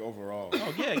 No, I mean like overall.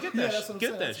 Oh yeah, get Yeah, that. that's what I'm Get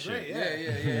saying. that That's shit.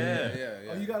 great,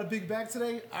 Yeah. Oh, you got a big bag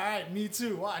today? All right, me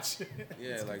too. Watch.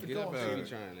 Yeah, Let's like keep it get up going, there baby.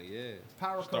 trying to, yeah.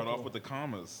 Power Start couple. off with the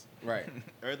commas. Right.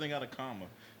 Everything got a comma.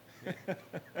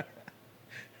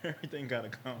 Everything got a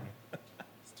comma.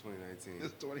 It's 2019.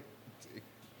 It's 20.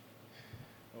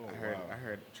 Oh I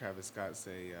heard Travis Scott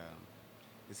say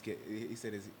he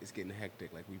said it's getting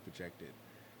hectic like we projected.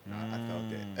 I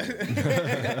felt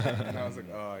it. And I was like,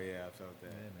 oh yeah, I felt that.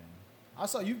 Yeah, man. I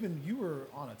saw you were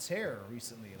on a tear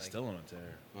recently. Like, Still on a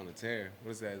tear. On a tear.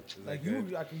 What is that? Is like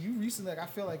that good? you recently, like I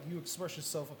feel like you express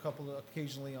yourself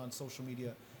occasionally on social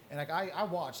media, and like I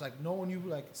watch, like knowing you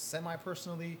like semi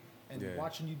personally and Yeah.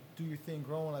 watching you do your thing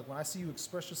growing. Like when I see you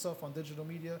express yourself on digital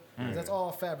media, that's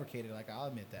all fabricated. Like I'll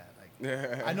admit that.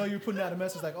 Like I know you're putting out a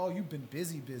message like, oh, you've been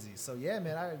busy. So yeah,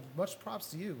 man, much props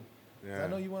to you. 'Cause Yeah. I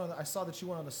know you went on. I saw that you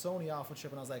went on the Sony Alpha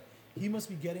trip, and I was like, he must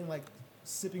be getting like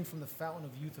sipping from the fountain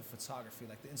of youth of photography.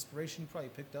 Like the inspiration you probably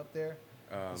picked up there.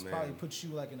 It's probably man. puts you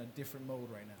like in a different mode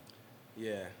right now,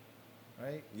 Yeah.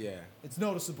 right? Yeah. It's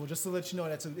noticeable. Just to let you know,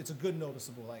 it's a good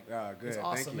noticeable. Like Ah, good. it's Thank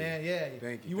awesome, you. man. Yeah,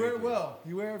 Thank you, You wear thank it you. well.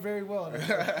 You wear it very well. And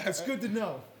it's good to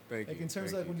know. Thank Like you, in terms thank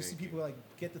of like you, when you see thank you. people like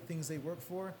get the things they work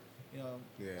for, you know.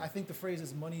 Yeah. I think the phrase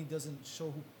is money doesn't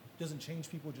change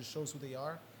people, it just shows who they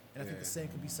are. And I think the Yeah. same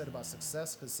can be said about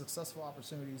success, because successful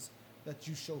opportunities let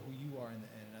you show who you are in the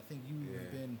end. And I think you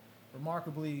have Yeah. been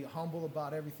remarkably humble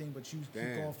about everything, but you keep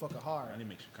Damn. going fucking hard. And it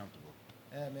makes you comfortable.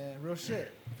 Yeah, man, real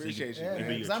shit. Appreciate you, Yeah, can man. be man.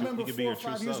 Because your I true- remember you can be 4 or your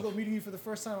true 5 years ago self. meeting you for the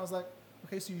first time. I was like,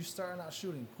 okay, so you're starting out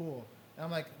shooting, cool. And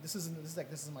I'm like, this is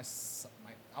my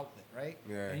outlet, right?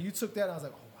 Yeah. And you took that, and I was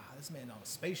like, oh wow, this man on a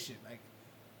spaceship, like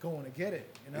going to get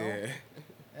it, you know? Yeah.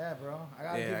 Yeah, bro. I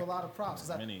gotta Yeah. give a lot of props.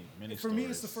 'Cause Many for me,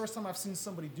 it's the stories. first time I've seen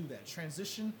somebody do that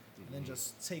transition, and then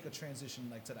just take a transition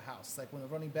like to the house. It's like when the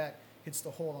running back hits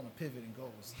the hole on a pivot and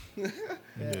goes.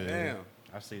 Yeah. Damn.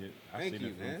 I've seen it. I've Thank seen you,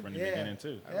 it man. from the Yeah. beginning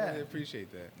too. I Yeah. really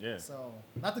appreciate that. Yeah. So,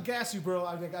 not to gas you, bro.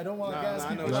 I don't want to Nah, gas nah, I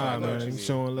people. know Nah, what you man, mean. you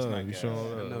showing It's love. not You gas. showing I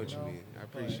love. know what you No, mean. I but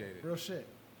appreciate it. Real shit.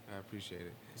 I appreciate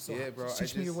it. So, yeah, bro. just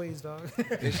teach me your ways, dog.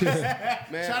 It's just, man,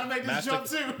 Trying to make this jump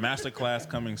too. Master class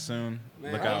coming soon.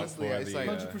 Man, Look out honestly, for it's the. like-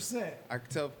 100%.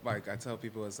 I tell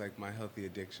people it's like my healthy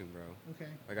addiction, bro.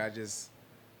 Okay. Like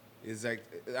it's like,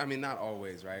 I mean, not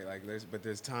always, right? Like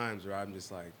there's times where I'm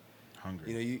just like, hungry.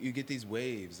 you know, you get these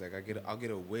waves. Like I'll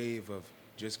get a wave of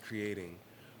just creating,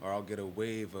 or I'll get a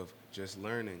wave of just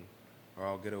learning, or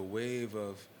I'll get a wave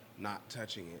of not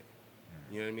touching it.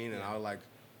 You know what I mean? And I'll like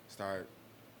start.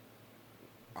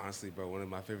 Honestly, bro, one of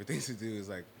my favorite things to do is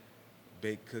like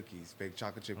baked cookies, baked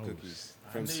chocolate chip cookies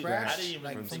I from didn't scratch. I didn't even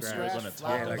Like think from you were scratch, gonna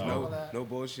flour, talk Yeah, like all about. that. no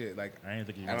bullshit. Like I didn't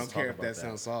think you were I gonna don't care talk if about that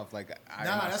sounds soft. Like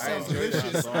That sounds enjoy that.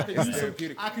 delicious. I could It's use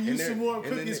therapeutic. I could And use they're- some more and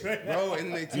then cookies they- right now. Bro,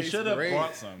 and they taste should have great.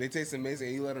 brought some. They taste amazing.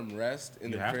 And you let them rest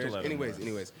in You the have to fridge. let 'em Anyways,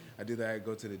 rest. I do that. I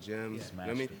go to the gym. Yeah. You know what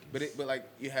I mean? Smash But like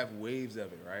you have waves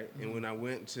of it, right? And when I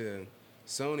went to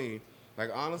Sony,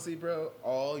 like honestly, bro,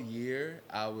 all year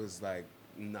I was like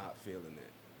not feeling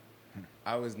it.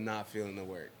 I was not feeling the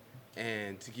work.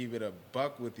 And to keep it a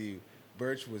buck with you,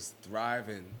 Birch was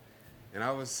thriving. And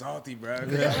I was salty, bro.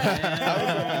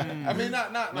 I mean,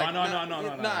 not like No, I'm not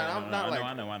like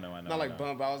I know. not like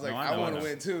bummed. I was like, No, I know, want I to know.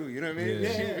 win too. You know what I mean?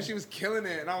 Yeah. She was killing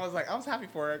it, and I was happy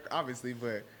for her, obviously,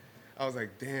 but I was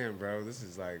like, damn, bro, this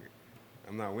is like,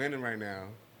 I'm not winning right now.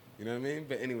 You know what I mean?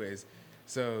 But anyways,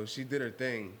 so she did her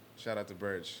thing. Shout out to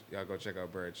Birch. Y'all go check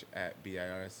out Birch at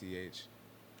BIRCH.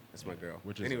 That's my girl.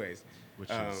 Which is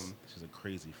she's a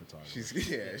crazy photographer.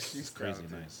 She's crazy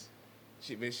talented. nice.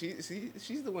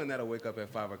 She's the one that'll wake up at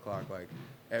 5 o'clock like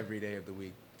every day of the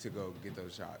week to go get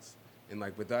those shots. And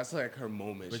like, but that's like her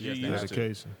moment. But She you has, to used have, to.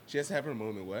 Dedication. she has to have her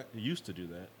moment. What? You used to do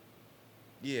that.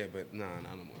 Yeah, but nah,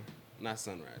 not no more. Not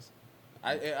sunrise.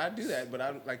 I do that, but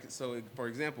I like so. For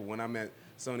example, when I'm at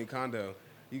Sony Condo,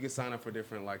 you can sign up for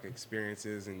different like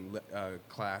experiences and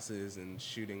classes and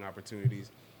shooting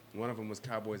opportunities. One of them was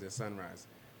Cowboys at Sunrise.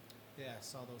 Yeah, I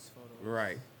saw those photos.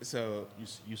 Right. So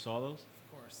You saw those?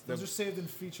 Of course. Those are saved in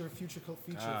future feature for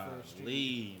Street.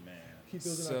 Lee, man. Keep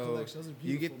those in our collection. Those are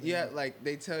you beautiful. get man. like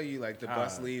they tell you like the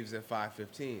bus Ah. leaves at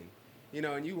 5:15. You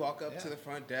know, and you walk up to Yeah. the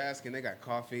front desk and they got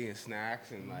coffee and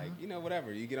snacks and like, you know,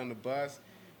 whatever. You get on the bus,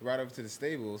 right over to the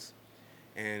stables,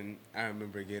 and I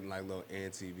remember getting like a little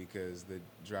antsy because the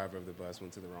driver of the bus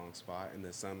went to the wrong spot and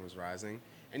the sun was rising.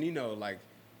 And you know, like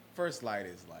first light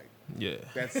is like Yeah.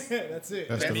 that's That's it.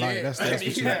 That's the light. it. That's I what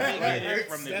mean, you yeah, want. like,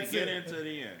 From the That's beginning it. to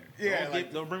the end. Yeah,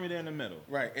 Don't bring me there in the middle.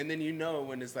 right. And then you know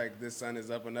when it's like the sun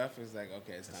is up enough, it's like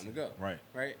okay, it's time to go. Right.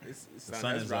 Right. It's The sun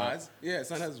sun has is up. rise. Yeah,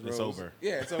 sun has rose. It's over.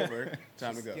 Yeah, it's over.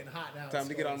 Time to It's go. getting hot now. Time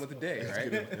to get on with the day,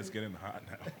 right? It's getting hot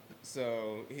now.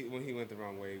 So when he went the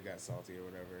wrong way, he got salty or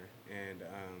whatever. And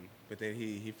but then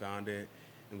he found it,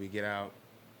 and we get out,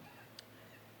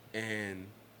 and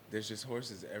there's just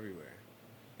horses everywhere.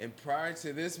 And prior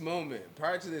to this,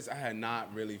 I had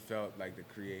not really felt like the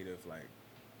creative, like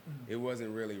it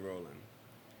wasn't really rolling,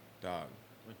 dog.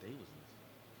 What day was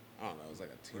this? I don't know. It was like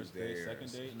a First Tuesday. day, or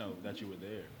second day? No, that you were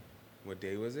there. What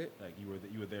day was it? Like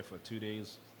you were there for 2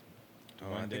 days.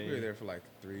 Oh, I think we were there for like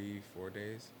 3-4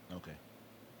 days. Okay.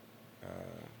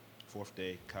 Fourth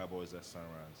day, Cowboys at sunrise.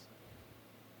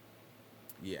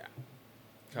 Yeah.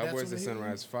 That's Cowboys when at they-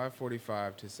 sunrise,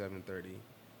 5:45 to 7:30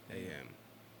 a.m.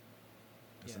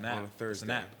 It's Yeah. an app. On a It's Thursday.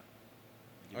 an app.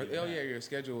 Oh yeah, your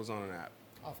schedule was on an app.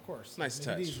 Of course. Nice Make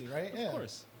touch. It easy, right? Yeah. Of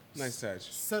course. Nice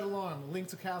touch. Set alarm, link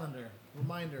to calendar,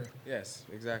 reminder. Yes,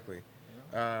 exactly.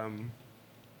 You know?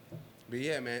 But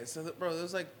yeah, man. So bro,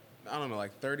 there's like I don't know,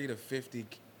 like 30 to 50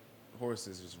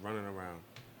 horses just running around,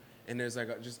 and there's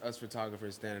like just us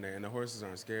photographers standing there, and the horses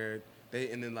aren't scared.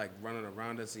 And then like running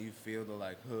around us, and you feel the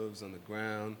like hooves on the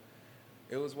ground.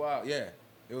 It was wild. Yeah,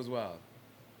 it was wild.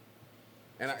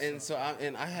 And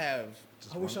I have.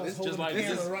 I wish I was It's holding just the like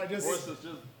camera this. right. Just Horses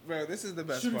just. Bro, this is the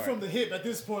best shooting part. from the hip at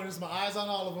this point. It's my eyes on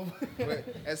all of them. But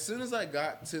as soon as I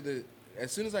got to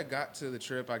the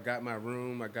trip, I got my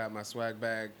room, I got my swag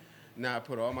bag. Now I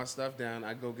put all my stuff down.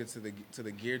 I go get to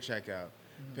the gear checkout,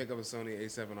 pick up a Sony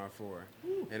A7R4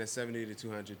 and a 70 to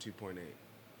 200 2.8,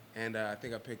 and I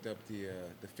think I picked up the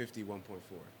 50 1.4.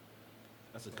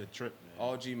 That's a good trip, man.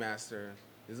 All G Master.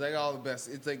 It's like all the best.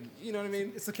 It's like you know what I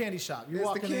mean. It's a candy shop. You're It's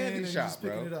walking the candy in and shop, you're just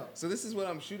picking bro. it up. So this is what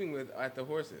I'm shooting with at the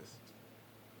horses.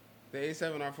 The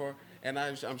A7R4, and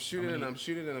I'm shooting and I'm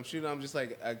shooting and I'm shooting. I'm just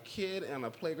like a kid on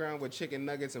a playground with chicken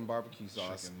nuggets and barbecue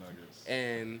sauce. Chicken nuggets.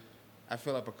 And I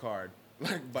fill up a card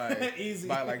like by Easy.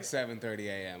 by like 7:30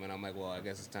 a.m. and I'm like, well, I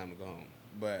guess it's time to go home.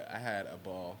 But I had a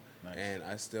ball, Nice. and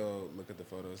I still look at the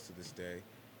photos to this day,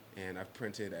 and I've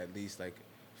printed at least like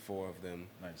 4 of them,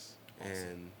 Nice.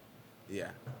 and yeah,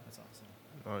 That's awesome.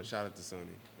 Oh, shout out to Sony.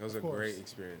 It was Of a course. great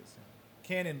experience.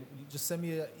 Canon, just send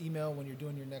me an email when you're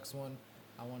doing your next one.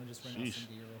 I want to just rent out Sheesh.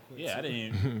 some gear real quick. Yeah, I So-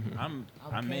 didn't. I'm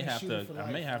I a may Canon have shooter to. for I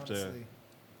may life, have to honestly.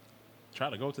 try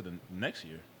to go to the next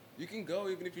year. You can go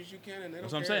even if you shoot Canon.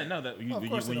 That's what I'm saying. No, that you, Well, of when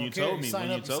course they you don't care. told me, sign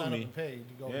when up, you told sign me, up and pay. You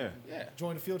go Yeah. Yeah.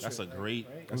 join the field trip. that's a great.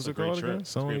 Right? That's What's a it great called trip. again?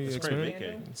 It's a great- Sony it's a great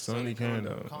Experience? vacay. Sony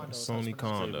Condo. Condo, Sony that's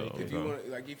Condo. what it's If you Okay. want,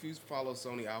 like, if you follow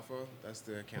Sony Alpha, that's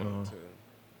the account Uh-huh.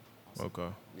 to. Okay.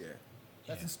 Yeah.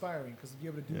 That's Yeah. inspiring because to be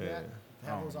able to do Yeah. that,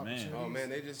 have Oh, those man. opportunities. Oh man,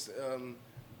 they just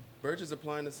Birch is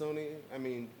applying to Sony. I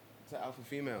mean, It's an alpha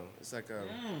female. It's like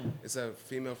it's a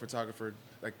female photographer,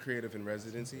 like creative in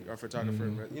residency or photographer.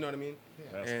 You know what I mean?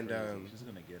 That's and crazy. She's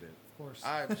gonna get it. Of course.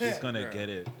 She's gonna get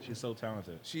it. She's so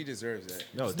talented. She deserves it.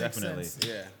 No, Just makes definitely. sense.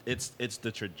 Yeah. It's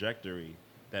the trajectory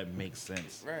that makes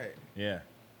sense. Right. Yeah.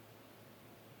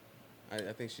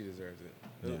 I think she deserves it.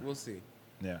 Yeah. We'll see.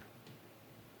 Yeah.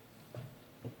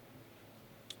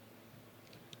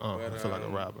 I But, feel like a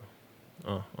rapper.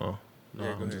 No,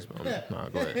 Yeah, go ahead. Nah,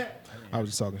 go ahead. I was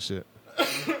just talking shit. Oh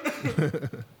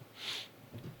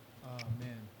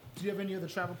man. Do you have any other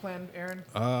travel plan, Aaron?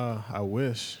 I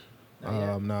wish. Not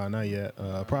yet? Nah, not yet.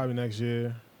 Probably next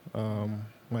year.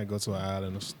 Might go to an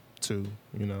island or two.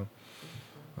 You know.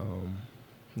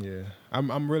 Yeah.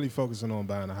 I'm really focusing on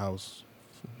buying a house,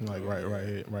 like right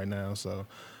here, right now. So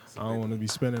I don't want to be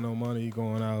spending no money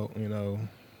going out. You know,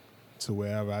 to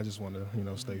wherever. I just want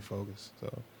to stay focused.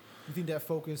 So. You think that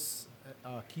focus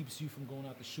keeps you from going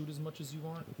out to shoot as much as you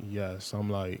want? Yes, I'm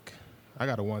like, I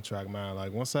got a one-track mind.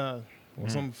 Like once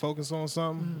I'm focused on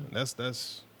something, that's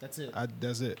That's it.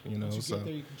 that's it. You know. Once you So get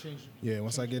there, you can change. yeah,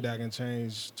 once I get there, I can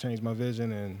change my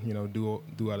vision and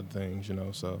do other things.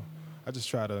 So I just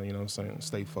try to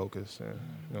stay focused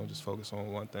and just focus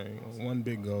on one thing, one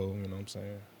big goal. You know what I'm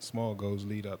saying? Small goals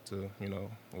lead up to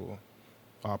or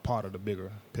are part of the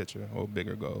bigger picture or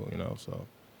bigger goal. So.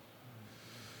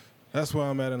 That's where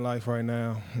I'm at in life right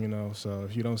now, So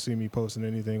if you don't see me posting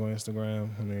anything on Instagram,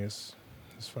 I mean it's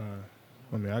fine.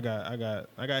 I mean I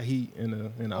got heat in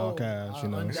the archives, So,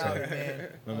 undoubted, man.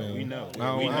 I mean, We know. I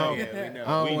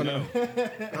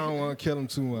don't want to kill them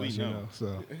too much, We know.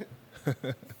 So Fair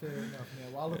enough,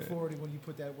 man. Well, I look forward to when you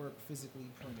put that work physically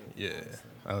printed. yeah. honestly.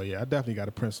 Oh yeah, I definitely got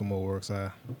to print some more works.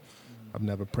 I've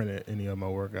never printed any of my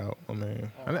work out. I mean,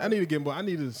 I need to get more. I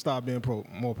need to stop being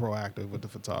more proactive with the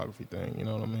photography thing. You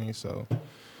know what I mean? So,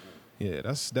 yeah,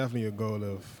 that's definitely a goal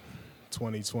of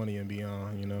 2020 and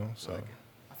beyond. So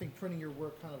I think printing your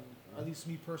work kind of, at least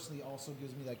me personally, also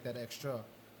gives me like that extra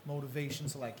motivation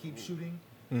to like keep shooting.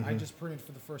 I just printed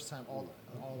for the first time all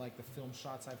like the film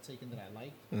shots I've taken that I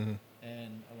liked, and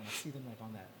when I see them like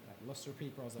on that luster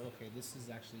paper, I was like, okay, this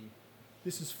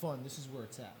is fun. This is where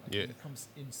it's at. Like when you come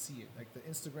and see it, like the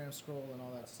Instagram scroll and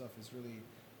all that stuff is really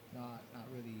not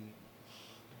really,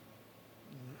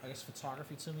 I guess,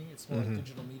 photography to me. It's more like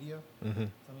digital media. I'm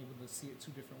able to see it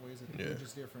two different ways. I think they're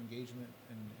just there for engagement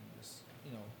and just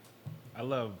I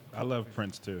love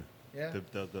prints too. Yeah.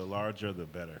 The larger the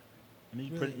better. And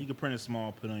you can print it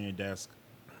small, put it on your desk,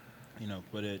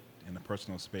 put it in a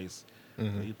personal space.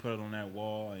 You put it on that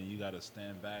wall and you got to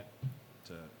stand back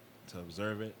to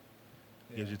observe it.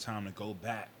 Gives you time to go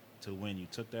back to when you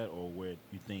took that or where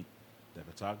you think the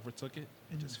photographer took it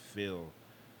and just feel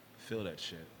that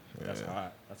shit. That's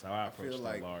how I approach feel the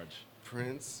like large.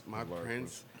 Prints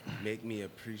make me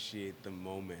appreciate the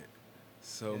moment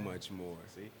so much more.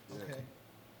 See? okay.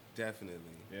 Definitely.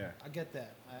 Yeah. I get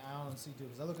that. I honestly do,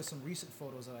 because I look at some recent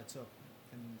photos that I took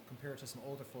and compare it to some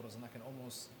older photos, and I can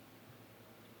almost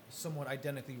somewhat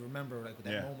identically remember like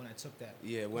that moment I took that.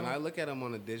 Yeah, when I look at them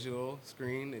on a digital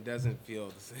screen, it doesn't feel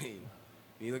the same.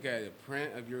 When you look at a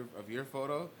print of your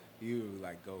photo, you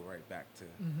like go right back to.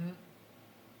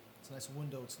 It's a nice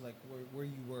window to like where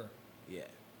you were. Yeah.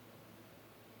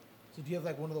 So do you have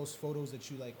like one of those photos that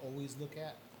you like always look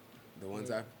at? The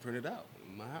ones I printed out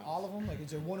in my house. All of them? Like,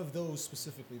 is there one of those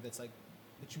specifically that's like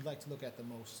that you like to look at the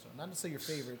most? Not to say your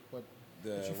favorite, but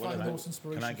that you find the most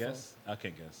inspiration. Can I guess? I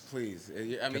can't guess. Please.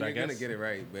 I mean, you're gonna get it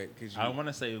right, but I want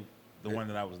to say the one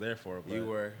that I was there for. But you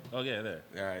were. Oh yeah, there.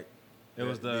 All right. It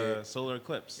was the solar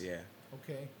eclipse. Yeah.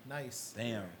 Okay, nice.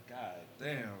 Damn. God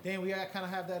damn. Damn, we kind of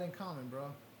have that in common, bro.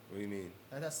 What do you mean?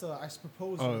 That's I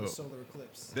proposed on the solar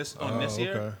eclipse. This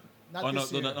year? Okay. Not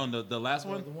this year. On the last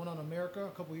one? The one on America a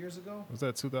couple years ago. Was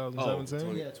that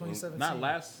 2017? Yeah, 2017.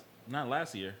 Not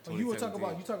last year. Oh, you talk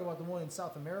about the one in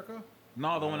South America?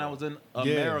 No, the one that was in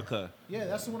America. Yeah,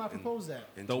 that's the one I proposed at.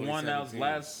 The one that was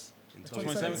last. In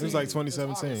 2017. It was like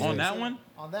 2017. On that one?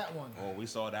 On that one. Oh, we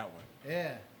saw that one.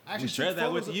 Yeah. I We shared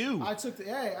that with you. I took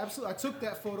absolutely. I took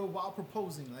that photo while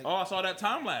proposing. Like, Oh, I saw that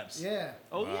time lapse. yeah.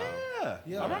 Oh yeah.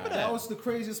 Yeah, I remember that. That was the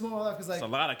craziest moment of my life because like It's a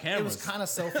lot of it cameras. was kind of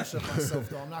selfish of myself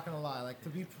though. I'm not gonna lie. Like to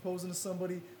be proposing to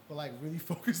somebody, but like really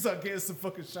focused on getting some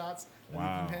fucking shots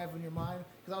that you can have in your mind.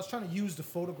 Because I was trying to use the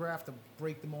photograph to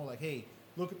break them all. Like, hey,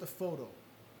 look at the photo,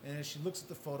 and as she looks at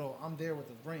the photo, I'm there with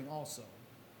the ring also.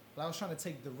 But I was trying to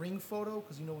take the ring photo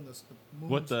because when the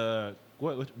moon.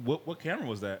 What camera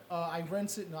was that? I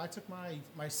rented. No, I took my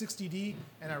 60D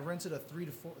and I rented a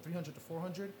 300 to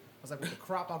 400. was like, with the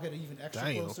crop, I'll get it even extra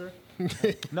Damn. closer.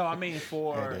 No, I mean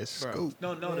for That scoop.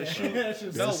 no, the Yeah. shoot. That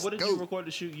shit's- No, That's what did you record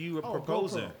the shoot? You were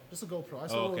proposing. GoPro. Just a GoPro. I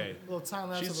saw Okay. a little time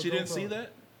lapse of a She didn't GoPro. see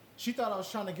that. She thought I was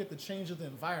trying to get the change of the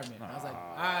environment. I was like,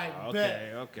 all right, okay,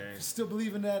 bet. okay. Still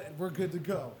believe in that, we're good to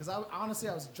go. Because honestly,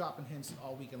 I was dropping hints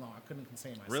all weekend long. I couldn't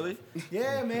contain myself. Really?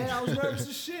 Yeah, man. I was nervous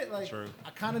as shit. Like, True.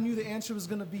 I kind of knew the answer was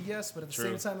going to be yes, but at the True.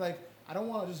 same time, like, I don't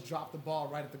want to just drop the ball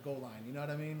right at the goal line. You know what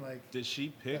I mean? Like, Did she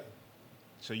pick?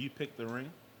 So you picked the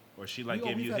ring, or she like we-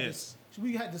 gave we've you had hints?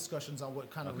 we had discussions on what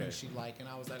kind of Okay. ring she liked, and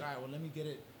I was like, all right, well, let me get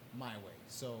it my way.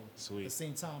 So Sweet. at the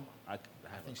same time, I have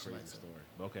think a she crazy likes it. story.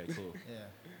 Okay, cool. yeah.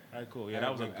 All right, cool. Yeah,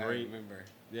 that was a I great. remember.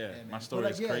 Yeah, Yeah, my man. story But,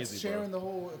 like, is yeah, crazy, sharing bro. the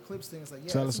whole eclipse thing is like,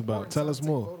 yeah, Tell it's us about it. important Tell to us take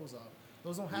more. Photos of.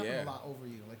 Those don't happen Yeah. a lot over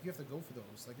you. Like, you have to go for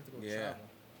those. Like, you have to go Yeah. travel.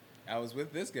 I was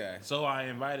with this guy. So I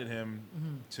invited him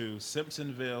Mm-hmm. to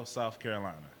Simpsonville, South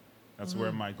Carolina. That's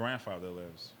where my grandfather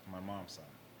lives, my mom's side.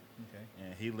 Okay.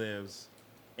 And he lives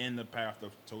in the path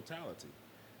of totality.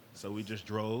 So we just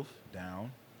drove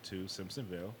down to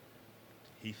Simpsonville.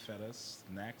 He fed us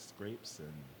snacks, grapes,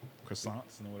 and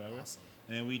croissants and whatever. Awesome.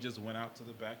 And then we just went out to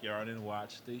the backyard and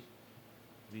watched the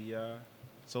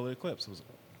solar eclipse. It was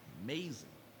amazing.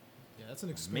 Yeah, that's an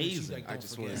experience. Amazing. You, like, I don't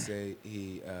just forget. want to say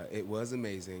it was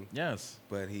amazing, Yes.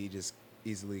 but he just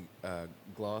easily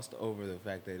glossed over the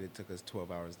fact that it took us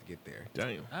 12 hours to get there.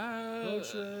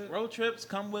 Damn. Road trips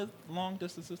come with long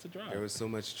distances to drive. There was so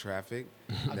much traffic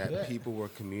I that bet. people were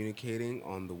communicating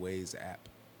on the Waze app.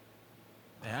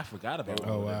 Yeah, I forgot about There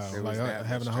all Oh of wow! this. There Like was that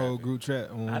having a much whole traffic. group chat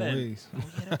on I didn't. Waze. Oh,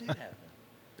 yeah, that did happen.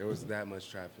 There was that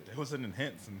much traffic. It wasn't in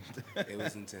hints. It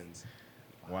was intense.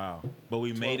 Wow. But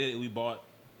we made it. We bought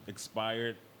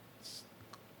expired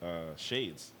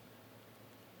shades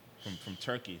from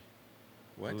Turkey.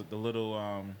 What? The little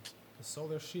The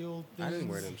solar shield things. I didn't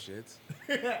wear them shits.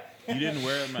 you didn't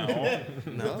wear them at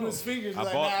all. No, Put his fingers I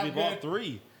like, bought nah, we I'm bought good.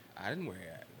 3. I didn't wear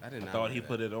that. I did I not. thought wear he that.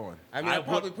 put it on. I mean, I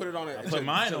probably put it on. I put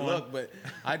mine to on. look, but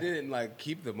I didn't like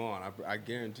keep them on. I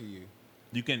guarantee you.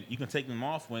 You can take them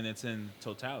off when it's in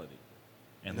totality,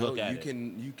 and No, look at you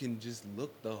it. can just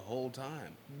look the whole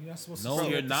time. You're not supposed No, to stare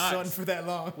you're at the not. sun for that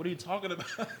long. What are you talking about?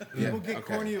 People get okay.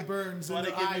 cornea burns That's in why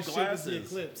their they give you eyes shaped as the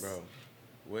glasses. eclipse.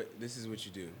 Bro, this is what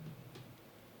you do.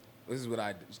 This is what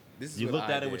I. This is You what looked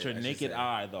I at it did, with your I should naked say.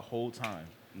 eye the whole time.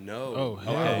 No. Oh, Why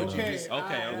hell would no. you Okay, just?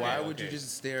 Okay. Why okay, would you okay.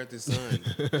 just stare at the sun?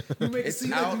 You make it It's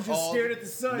seem like you out just all- stared at the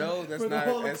sun No, that's for the not.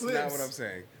 whole That's eclipse. not what I'm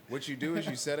saying. What you do is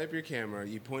you set up your camera,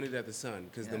 you point it at the sun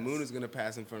because the Yes. moon is going to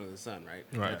pass in front of the sun, right?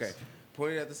 Right. Okay.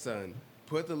 Point it at the sun.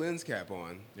 Put the lens cap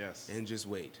on. Yes. And just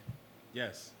wait.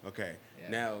 Yes. Okay. Yeah.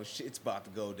 Now it's about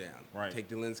to go down. Right. Take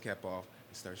the lens cap off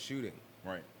and start shooting.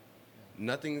 Right.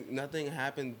 Nothing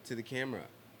happened to the camera.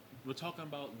 We're talking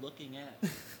about looking at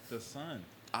the sun.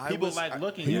 I People was- like I-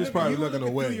 looking He at was it. probably You were looking through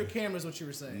away. your camera is what you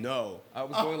were saying. No, I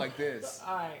was going like this.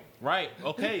 All right. Right.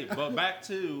 Okay. But back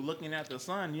to looking at the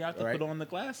sun, you have to Right. put on the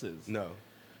glasses. No,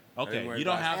 Okay. didn't wear You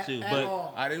don't glasses. have to, At but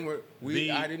all. I didn't wear.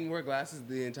 The- I didn't wear glasses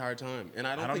the entire time, and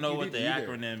I don't. I don't think know you what did the either.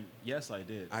 acronym. Yes, I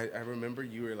did. I remember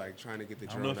you were like trying to get the.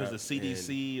 I don't know if drone it's the up, and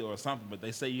CDC or something, but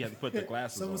they say you have to put the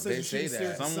glasses Someone on. says They you say shouldn't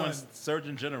stare at that. the Someone's sun.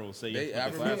 Surgeon General say you have to I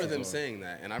put the remember glasses them on. saying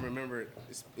that, and I remember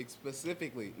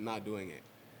specifically not doing it.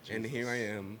 And here I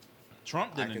am.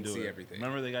 Trump I didn't can do see it. everything.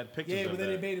 Remember they got pictures Yeah, of but then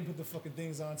they that. made him put the fucking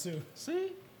things on too.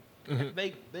 See,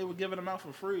 they were giving them out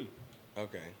for free.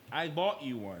 Okay. I bought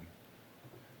you one.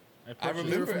 I purchased it.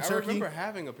 remember. from I Turkey? remember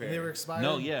having a pair. And they were expired.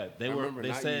 No, yeah, they I were. remember They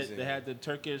not said using they it. had the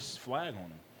Turkish flag on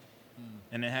them,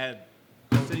 and it had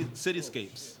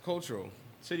cityscapes, cultural.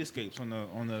 cityscapes on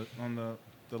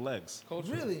the legs.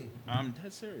 Cultural. Really? I'm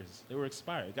dead serious. They were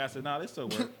expired. The guy said, "No, they still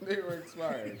work. They were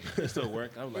expired. They still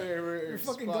work." I was like, They were Your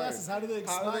fucking expired. glasses, how do they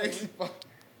How do they expire?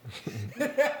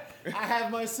 expire? I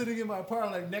have mine sitting in my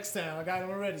apartment like next time. I got them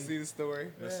already. See the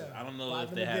story? Listen, Yeah, I don't know buy if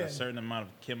them they had a again. certain amount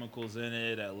of chemicals in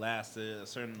it that lasted a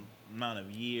certain amount of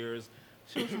years.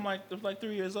 She was from like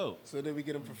 3 years old. So did we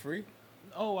get them for free?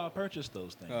 Oh, I purchased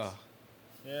those things. Oh,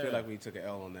 yeah. I feel like we took an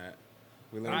L on that.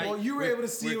 We learned. I- Well, you were able to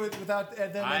see it without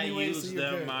them I anyway, used so you're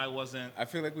them. good. I wasn't. I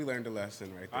feel like we learned a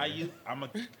lesson right there. I'm a.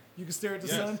 You can stare at the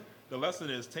Yes. sun. The lesson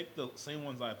is take the same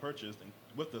ones I purchased and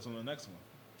with us on the next one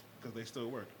because they still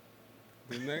work.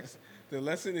 The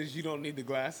lesson is you don't need the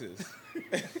glasses.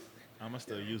 I'ma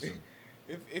still use them.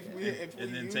 If we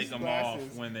And then use take 'em glasses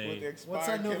off when they- with expired Once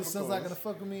I know the sun's not chemicals- gonna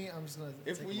fuck with me, I'm just gonna.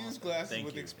 If take we them use off. glasses Thank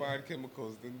with you. expired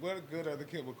chemicals, then what good are the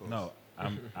chemicals? No,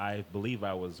 I believe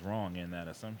I was wrong in that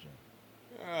assumption.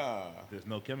 Ah, There's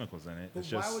no chemicals in it. But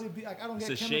It's why just would it be? Like, I don't it's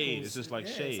get a chemicals. shade. It's just like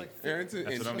Yeah, shade. Aaron's an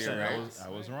that's what I'm engineer, saying. right? I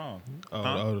was wrong. Oh,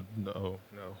 Huh? oh no,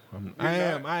 no. You're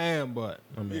I am, but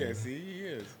I mean, Yeah, see, he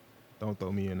is. Don't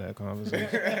throw me in that conversation.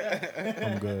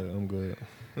 I'm good.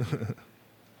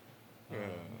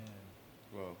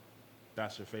 Well,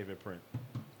 That's your favorite print.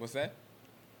 what's that?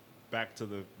 Back to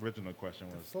the original question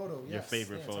was Photo, your yes.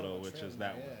 favorite Yeah, talking photo, about which is trend,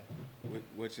 that yeah. one.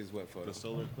 Which is what photo? The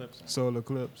solar eclipse one. Solar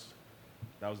eclipse.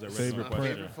 That was the original Favorite My print.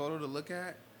 question. favorite photo to look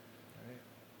at? Right.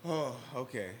 Oh,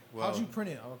 okay. Well, How'd you print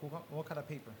it? What kind of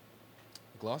paper?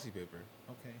 glossy paper.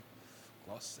 Okay.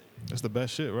 Glossy. That's the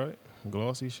best shit, right?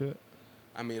 Glossy shit.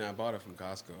 I mean, I bought it from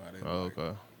Costco. I didn't. Oh, like-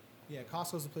 okay. Yeah,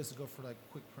 Costco's the place to go for like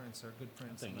quick prints or good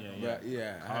prints. I think, and, yeah, like, But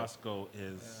yeah, I have, Costco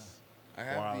is I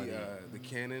have quality.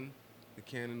 the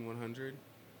Canon 100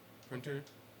 printer.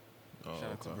 Oh, Shout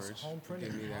out to okay. Verge. Home He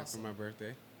printing, gave me that awesome. for my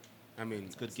birthday. I mean,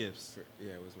 It's good gifts.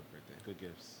 yeah, it was my birthday. Good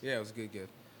gifts. Yeah, it was a good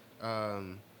gift.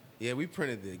 Yeah, we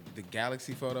printed the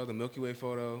galaxy photo, the Milky Way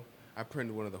photo. I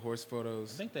printed one of the horse I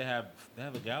photos. think they have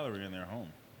a gallery in their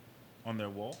home, on their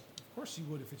wall. Of course you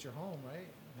would if it's your home, right?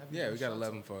 Have you Yeah, done we got shots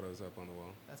 11 of- photos up on the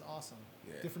wall. That's awesome.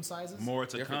 Yeah. Different sizes. More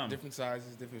to come. Different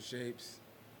sizes, different shapes,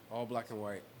 all black and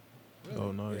white. Really?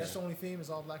 Oh, nice. That's the only theme is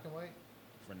all black and white.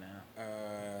 For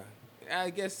now. I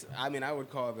guess, I mean, I would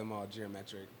call them all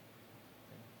geometric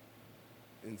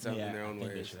in some in their own I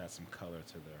think they ways. should have some color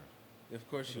to their. Of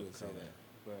course, you would say that,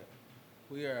 but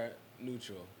we are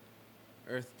neutral,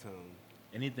 earth tone.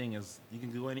 Anything is you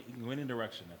can go any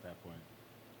direction at that point.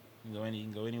 You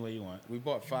can go any way you want. We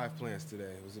bought 5 plants today.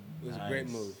 It was a great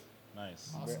Nice. move.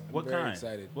 Nice. Awesome. I'm What very kind?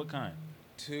 excited. What kind?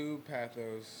 2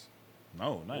 pathos.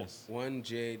 No, nice. 1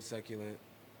 jade succulent.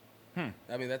 Hmm.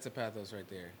 I mean, that's a pathos right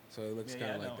there. So it looks Yeah,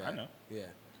 kind of yeah, like I that. know.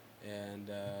 Yeah. And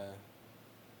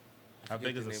How forget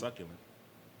big is the a name. succulent?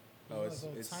 oh, Like it's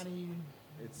little it's tiny.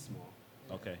 it's small.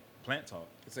 Okay. Plant talk.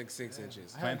 It's like 6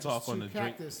 inches. I Plant have just talk on 2 the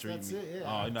drink- cactus, drink That's meet. it. Yeah.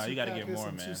 Oh, I have no, 2 you gotta get cactus more,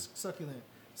 and man. 2 succulent.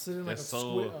 Sitting in like a They're so-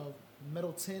 square of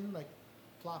metal tin, like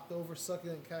plopped over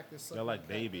succulent cactus. They're Succulent like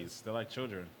cactus. babies. They're like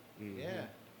children. Mhm. Yeah.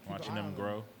 Keep Watching an eye them on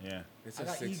grow. Yeah. It's I a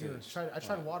got 6 eager. inch. I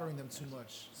tried watering them too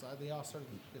much, so they all started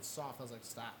to get soft. I was like,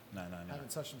 stop. No. I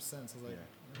haven't touched them since. I was like,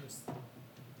 Yeah. "I'm just No,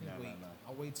 wait. no.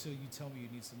 I'll wait till you tell me you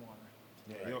need some water.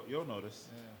 Yeah. You'll notice.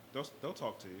 Yeah. They'll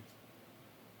talk to you.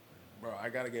 Bro, I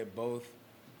gotta get both.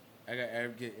 I gotta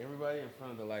get everybody in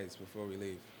front of the lights before we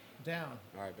leave. Down.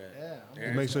 All right, bet. Yeah.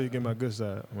 Aaron, Make sure you get my good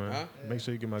side, man. Huh? Make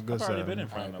sure you get my good I've side. already been in man.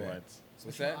 front of the Alright, lights.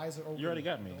 What's My that? eyes are open. You already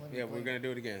got me. Don't let Yeah, we're blink. gonna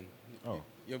do it again. Oh.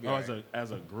 You'll be Oh, alright.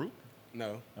 as a group?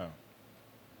 No. Oh.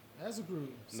 As a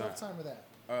group, Nah. self timer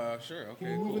that. Sure. Can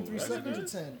Okay. we move in Cool. 3 That's seconds or good.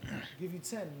 10? Give you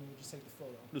 10 and we'll just take the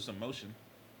photo. Do some motion.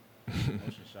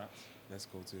 Motion shots. That's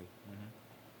cool too.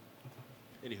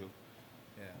 Anywho.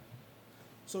 Yeah.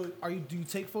 So, do you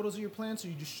take photos of your plants, or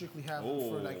you just strictly have them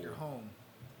for like your Oh. home?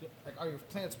 Like, are your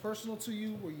plants personal to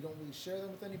you, where you don't really share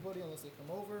them with anybody unless they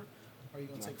come over? Are you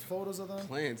gonna take photos of them?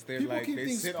 Plants, they're People like keep they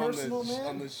things sit personal, on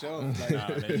man. the shelf. Like, Nah,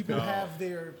 they- People no. have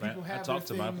their I talk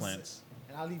to my things, plants.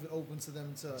 and I leave it open to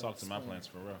them to Talk to my explain. plants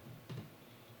for real.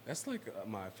 that's like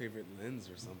my favorite lens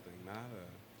or something. Not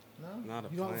No, Not a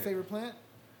you don't have a plant. favorite plant.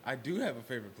 I do have a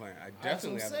favorite plant. I That's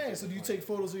what definitely I'm have. saying. A So do favorite you take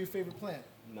photos of your favorite plant?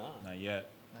 plant. Nah. Not yet.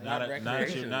 Not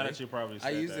Now that you probably said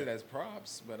I use that. it as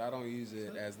props, but I don't use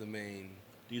it as the main.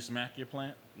 Do you smack your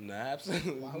plant? No,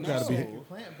 absolutely. Why no. would Gotta you be- smack your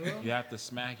plant, bro? You have to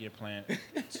smack your plant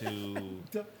to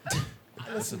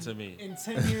listen to me. In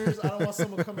 10 years, I don't want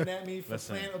someone coming at me for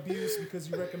Listen. plant abuse because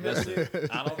you recommended Listen,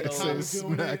 it. I don't Time know. to Say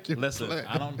doing smack it. your Listen, plant.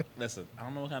 I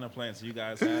don't know what kind of plants you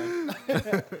guys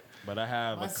have, but I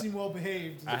have Mine seem well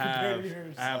behaved I compared have to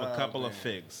yours. I have a Oh, couple of man.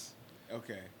 figs.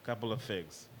 Okay. Couple of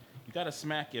figs. You gotta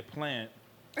smack your plant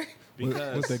Once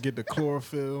because they get the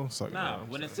chlorophyll, it's like, nah, nah,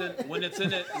 when it's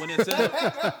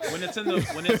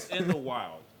in the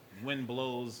wild, wind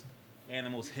blows,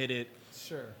 animals hit it,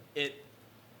 Sure. it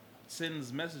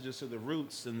sends messages to the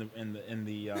roots in the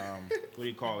what do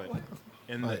you call it?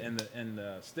 In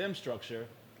the stem structure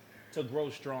to grow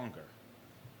stronger.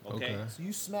 Okay. Okay. So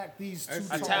you smack these two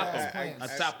I tall tap ass 'em. plants.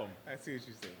 I tap 'em. I see what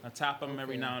you said. I tap them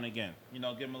every Okay. now and again. You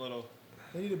know, give them a little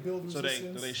They need to build so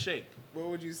resistance. they shake. What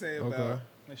would you say Okay. about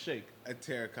They shake. a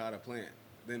terracotta plant?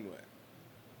 Then what?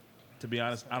 To be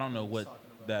honest, I don't know what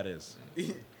that is.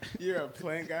 You're a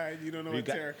plant guy. You don't know what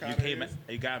terracotta is?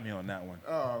 You got me on that one.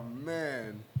 Oh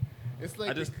man, it's like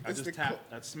I just it's the tap,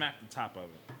 I smack the top of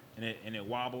it, and it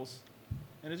wobbles,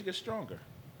 and it just gets stronger.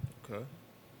 Okay.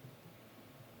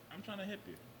 I'm trying to hip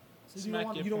you. So you Smack don't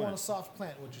want your you don't want a plant. soft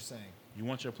plant. What you're saying? You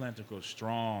want your plant to grow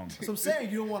strong. So I'm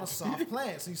saying you don't want a soft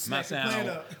plant. So you I'm not smack the saying plant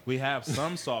up. we have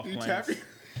some soft You plants. tap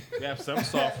We have some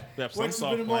soft. We have some What's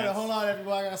soft been more? plants. Hold on,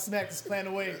 everybody. I gotta smack this plant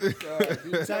away.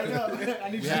 Tighten up. I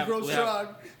need you to have- grow we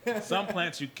strong. Some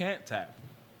plants you can't tap.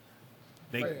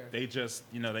 Fair. They just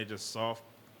soft.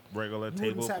 regular You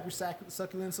table. wouldn't tap your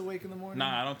succulents awake in the morning?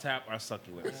 Nah, I don't tap our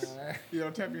succulents. You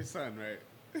don't tap your son,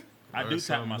 right? I do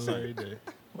tap my son. every day.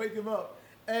 Wake him up.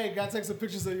 Hey, gotta take some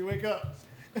pictures so you wake up.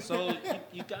 So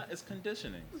you got it's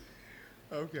conditioning.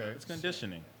 Okay. It's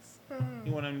conditioning.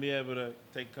 You want him to be able to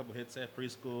take a couple hits at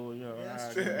preschool. You know,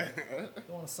 That's you true. Don't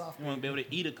want a soft want to be baby. able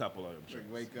to eat a couple of them.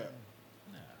 Like, wake up.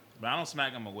 Nah. But I don't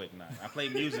smack him awake now. I play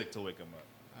music to wake him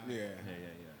up. Yeah. Yeah.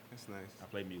 That's nice. I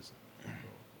play music. Yeah,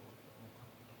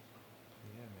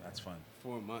 man. That's fun.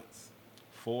 4 months.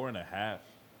 4.5.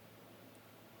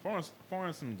 4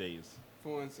 and some days.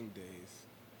 4 and some days.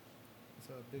 It's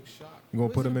a big shock. You gonna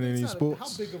Was put it him a in big- any it's not a-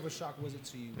 sports? How big of a shock was it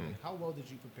to you? Like, how well did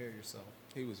you prepare yourself?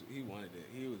 He wanted it.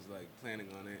 He was like planning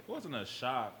on it. It wasn't a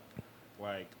shock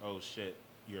like, oh shit,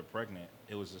 you're pregnant.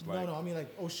 It was just like, No, I mean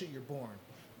like, oh shit, you're born.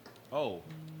 oh,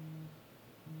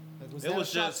 Like, was It that was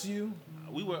a shock just- to you?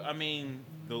 we were. I mean,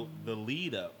 the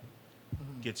lead up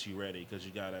gets you ready because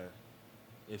you gotta.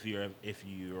 If you're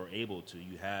able to,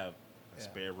 you have a Yeah.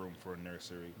 spare room for a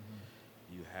nursery.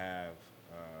 You have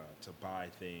to buy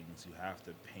things. You have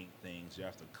to paint things. You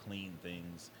have to clean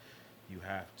things. We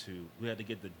had to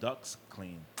get the ducts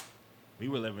clean. We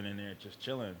were living in there just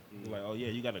chilling. We're like, oh yeah,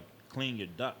 you gotta clean your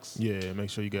ducts. Yeah, make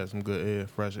sure you got some good air,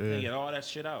 fresh air. Yeah, get all that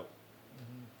shit out.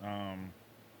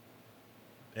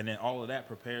 And then all of that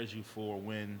prepares you for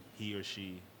when he or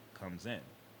she comes in.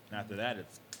 And after that,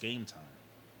 it's game time.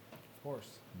 Of course.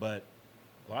 But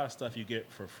a lot of stuff you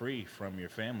get for free from your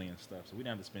family and stuff. So we didn't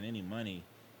have to spend any money.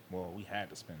 Well, we had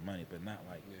to spend money, but not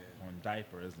like on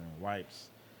diapers and wipes.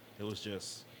 It was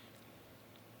just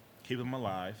keep them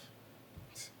alive,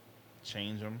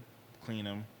 change them, clean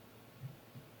them,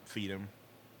 feed them,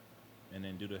 and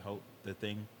then do the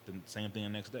same thing the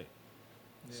next day.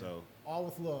 Yeah. So All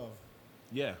with love.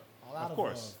 yeah, All out of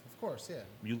course. love. Of course,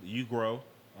 yeah. You grow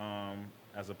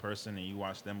as a person and you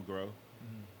watch them grow.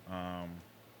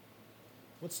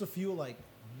 What's the feel like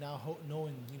now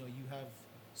knowing, you have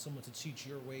someone to teach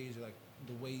your ways or like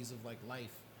the ways of like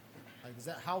life?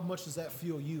 Like, how much does that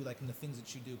fuel you like in the things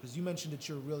that you do? Because you mentioned that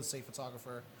you're a real estate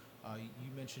photographer.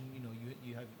 You mentioned,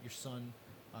 you have your son.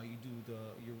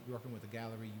 You're working with a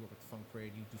gallery. You work with the Funk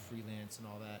Parade. You do freelance and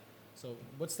all that. So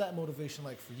what's that motivation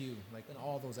like for you, like in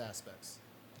all those aspects?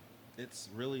 It's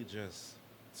really just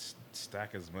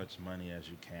stack as much money as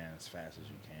you can, as fast as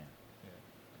you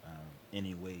can,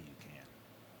 any way you can,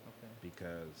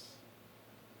 because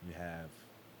you have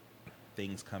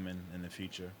things coming in the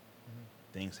future,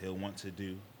 things he'll want to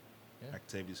do,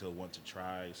 activities he'll want to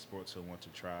try, sports he'll want to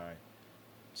try,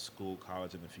 school,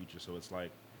 college in the future. So it's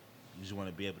like you just want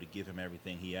to be able to give him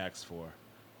everything he asks for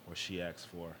or she asks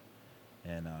for.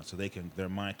 And so their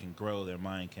mind can grow, their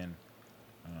mind can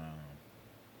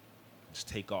just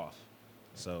take off.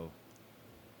 So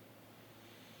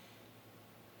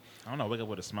I don't know, wake up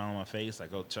with a smile on my face. I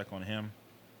go check on him,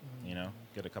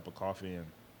 get a cup of coffee and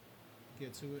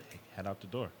Get to it. head out the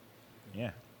door.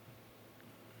 Yeah.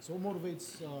 So what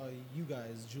motivates you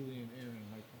guys, Julian, Aaron?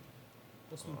 Like,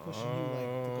 what's been pushing you like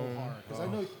to go hard? Because I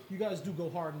know you guys do go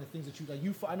hard in the things that you like.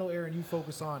 I know Aaron, you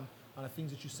focus on the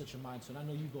things that you set your mind to, and I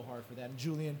know you go hard for that. And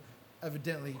Julian,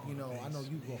 evidently, I know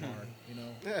you go hard.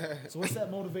 So what's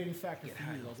that motivating factor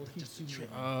for you? Like, what keeps you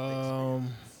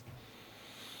moving?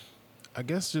 I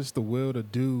guess just the will to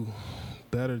do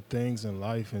better things in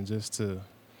life and just to,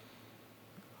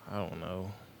 I don't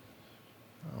know.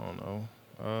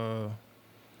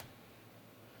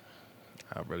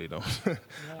 I really don't.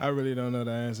 I really don't know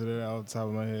the answer to that off the top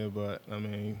of my head. But I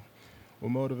mean, what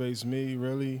motivates me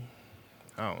really,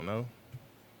 I don't know.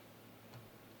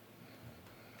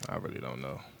 I really don't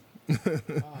know.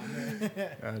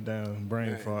 Goddamn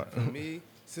brain fart. For me,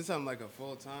 since I'm like a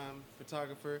full-time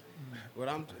photographer, what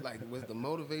I'm like, what the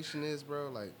motivation is, bro,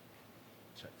 like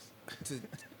Checks. to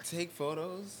take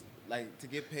photos, like to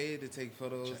get paid to take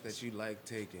photos that you like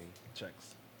taking.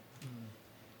 Checks.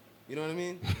 You know what I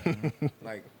mean?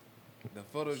 Like the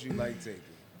photos you like taking.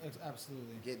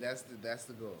 Absolutely. That's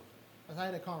the goal. I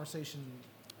had a conversation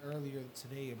earlier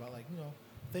today about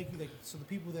thank you. Like, so the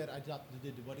people that I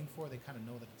did the wedding for, they kind of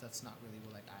know that that's not really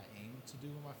what I aim to do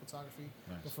in my photography.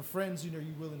 Nice. But for friends, you're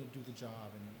willing to do the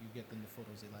job and you get them the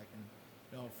photos they like,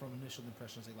 and from initial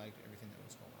impressions, they liked everything that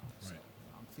was going on. So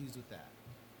I'm pleased with that.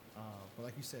 But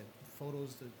like you said,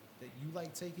 photos that you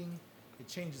like taking, it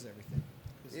changes everything.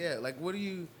 Yeah, like what are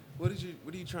you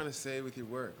trying to say with your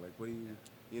work? Like what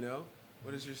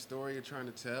is your story you're trying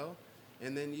to tell?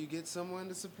 And then you get someone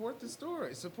to support the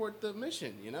story, support the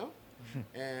mission,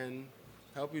 and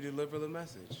help you deliver the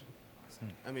message.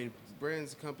 I mean,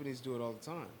 brands, companies do it all the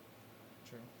time.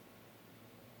 True.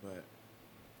 But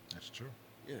That's true.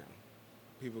 yeah,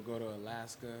 People go to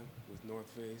Alaska with North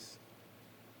Face.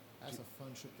 That's a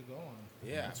fun trip to go on.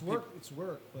 Yeah. It's work. It's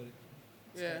work, but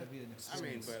it's Yeah. gotta be an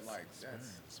experience. I mean, but like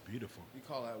that's It's beautiful. you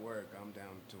call that work. I'm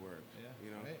down to work. Yeah.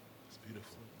 You know, Right. It's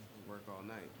beautiful. work all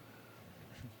night.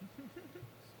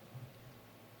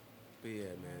 But yeah,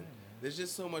 man, there's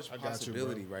just so much I got you,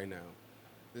 possibility bro. right now.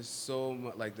 There's so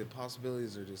much, like the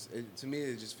possibilities are just. To me,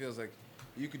 it just feels like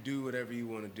you could do whatever you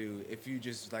want to do if you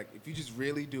just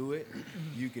really do it,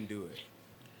 you can do it.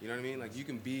 You know what I mean? Like you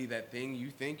can be that thing you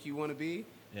think you want to be.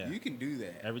 Yeah. You can do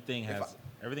that. Everything If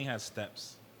has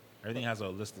steps. Everything has a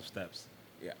list of steps.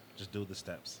 Yeah. Just do the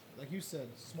steps. Like you said,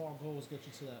 small goals get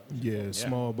you to that. what you Yeah,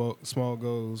 focus small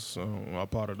goals are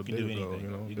part of the You can do big goal. anything.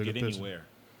 You know, You can bigger get picture. anywhere.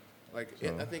 Like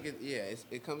So- I think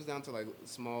it comes down to like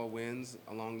small wins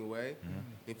along the way.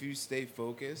 If you stay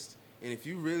focused and if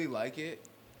you really like it,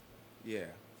 yeah,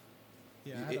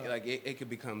 Yeah, I had a- it could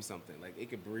become something. Like it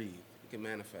could breathe. It can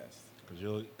manifest. Because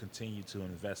you'll continue to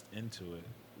invest into it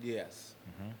Yes.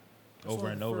 that's over one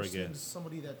of and the over first again. things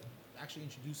somebody that actually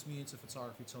introduced me into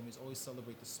photography told me is always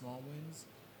celebrate the small wins.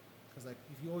 Because like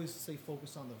if you always stay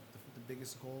focused on the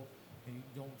biggest goal and you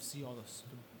don't see all the ups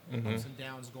and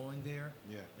downs going there,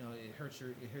 Yeah. you know, it hurts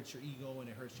your ego and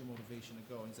it hurts your motivation to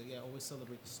go. And he's like, yeah, always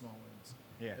celebrate the small wins.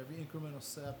 Yeah. Every incremental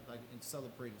step, like, and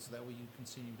celebrate it so that way you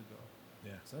continue to go.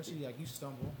 Yeah. So actually, like, you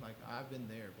stumble. Like, I've been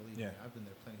there, believe me. Yeah. I've been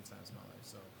there plenty of times in my life.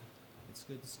 So it's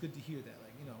good. It's good to hear that.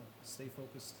 Like, you know, stay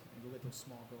focused and go get those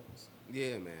small goals.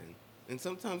 Yeah, man. And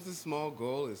sometimes the small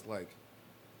goal is like,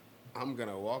 I'm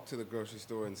gonna walk to the grocery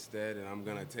store instead, and I'm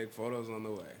gonna take photos on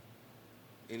the way.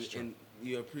 And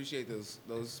you appreciate those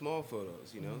small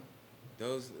photos, you know,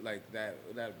 those like that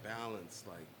balance,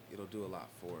 like it'll do a lot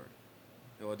for it.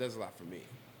 Well, it does a lot for me.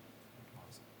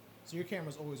 Awesome. So your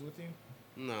camera's always with you?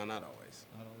 No, not always.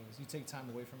 Not always. You take time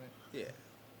away from it? Yeah.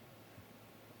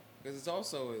 Because it's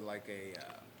also like a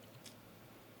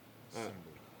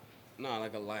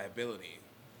like a liability.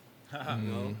 You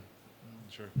know,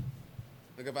 Sure.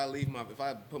 like if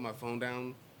I put my phone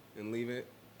down and leave it,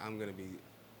 I'm gonna be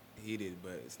heated.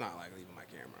 But it's not like leaving my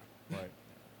camera. Right.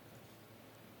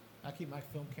 I keep my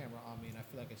film camera on me, and I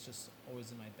feel like it's just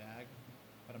always in my bag,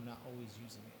 but I'm not always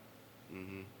using it.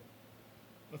 Mm-hmm.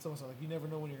 It's almost like you never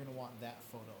know when you're going to want that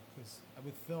photo. Because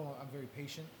with film, I'm very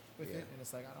patient with Yeah. it, and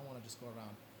it's like I don't want to just go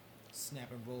around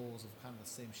snapping rolls of kind of the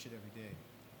same shit every day.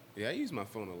 Yeah, I use my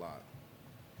phone a lot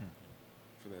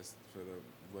for the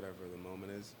whatever the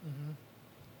moment is. Mm-hmm.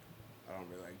 I don't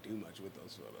really like do much with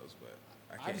those photos, but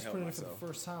I I can't just help put it in for myself. the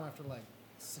first time after like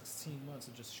 16 months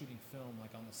of just shooting film,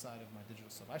 like on the side of my digital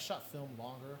stuff. I shot film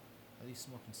longer, at least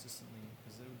more consistently,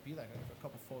 because it would be like a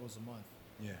couple photos a month.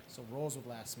 Yeah. So rolls would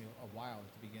last me a while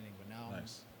at the beginning, but now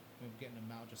Nice. I'm getting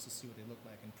them out just to see what they look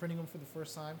like. And printing them for the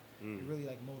first time, Mm. it really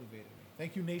like motivated me.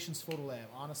 Thank you, Nations Photo Lab.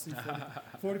 Honestly,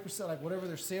 40%, like whatever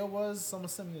their sale was, someone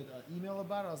sent me an email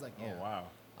about it. I was like, yeah, Oh wow.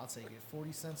 I'll take it.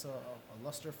 40 cents a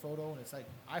luster photo. And it's like,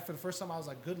 for the first time, I was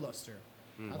like, good luster.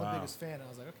 I'm the Wow. biggest fan. And I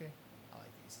was like, okay, I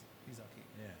like these. These I'll keep.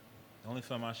 Yeah. The only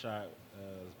film I shot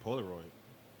was Polaroid.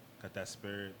 Got that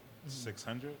Spirit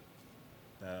 600,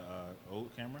 that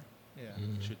old camera. Yeah.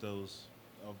 Shoot those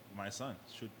of my son.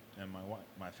 Shoot and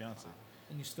my fiance.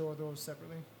 And you store those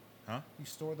separately? Huh? You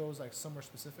store those like somewhere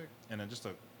specific? And then just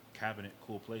a cabinet,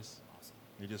 cool place. Awesome.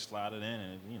 You just slide it in,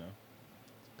 and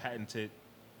patented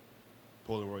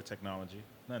Polaroid technology.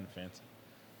 Nothing fancy.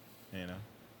 You know.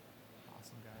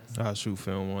 Awesome, guys. I'll shoot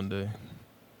film one day.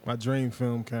 My dream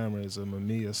film camera is a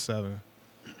Mamiya 7.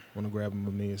 Want to grab a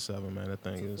Mamiya 7, man. That It's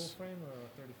thing a is. full frame or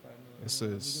a 35 millimeter? It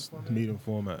says format? medium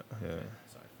format. Yeah. Sorry, full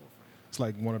frame. It's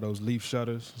like one of those leaf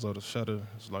shutters. So the shutter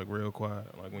is like real quiet.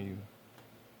 Like when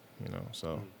so.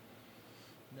 Never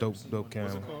Dope- seen dope one. camera.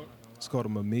 What's it called? It's called a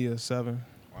Mamiya 7.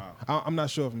 Wow. I'm not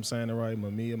sure if I'm saying it right.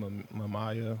 Mamiya,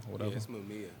 Mamaya, whatever. Yeah, it's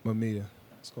Mamiya. Mamiya.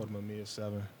 It's called a Mamiya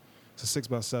 7. It's a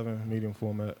 6x7 medium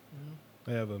format. Mhm.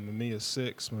 They have a Mamiya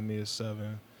 6, Mamiya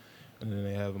 7, and then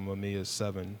they have a Mamiya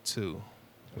 7 2,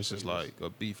 which is like a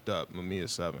beefed up Mamiya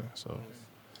 7. So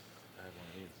I have one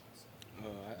of these.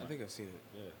 Oh, I think I've seen it.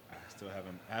 Yeah.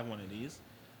 I have one of these.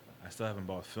 I still haven't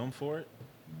bought film for it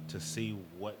to see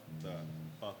what the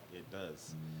fuck it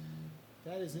does.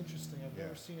 That is interesting. I've Yeah.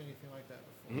 never seen anything like that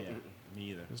before. Yeah.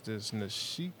 Me either. it's this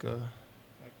Nishika.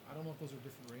 Like, I don't know if those are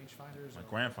different rangefinders. My or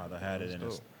grandfather had it, and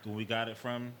That's we got it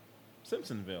from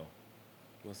Simpsonville.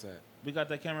 What's that? We got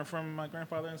that camera from my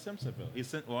grandfather in Simpsonville. He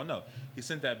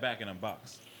sent that back in a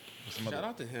box. With some Shout other,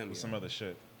 out to him. with Yeah. some other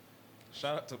shit.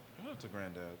 Shout out to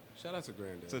Granddad. Shout out to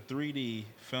Granddad. It's a 3D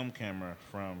film camera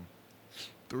from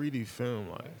 3D film,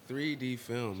 like 3D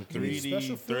film. Can you use 3D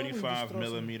special film or you just 35 throw some-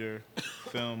 millimeter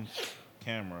film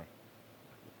camera.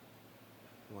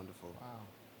 Wonderful.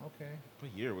 Wow. Okay.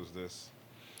 What year was this?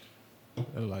 It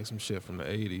was like some shit from the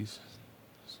 80s.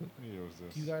 What year was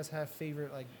this? Do you guys have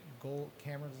favorite like gold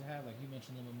cameras to have? Like you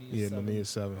mentioned the Mamiya Yeah, 7. Mamiya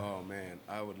 7. Oh man,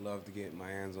 I would love to get my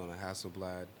hands on a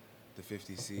Hasselblad, the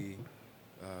 50C.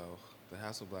 The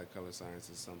Hasselblad color science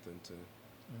is something to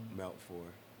melt for.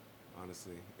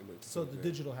 Honestly, it looks So the good.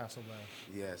 digital Hasselblad.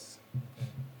 Yes. Okay.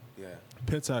 Yeah.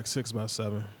 Pentax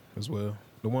 6x7 as well.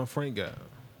 The one Frank got.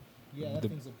 Yeah, that The-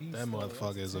 thing's a beast. That though.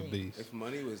 motherfucker That's is a insane. beast. If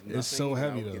money was nothing, It's so then I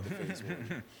heavy, would though. get the phase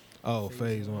one. Oh, Phase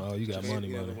phase one. one. Oh, you got Maybe, money,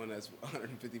 you know, money. the one that's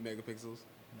 150 megapixels.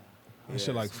 Nah. That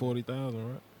shit like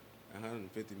 40,000, right?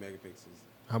 150 megapixels.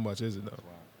 How much is it though?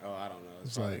 Oh, I don't know. It's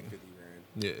It's probably like- like 50 grand.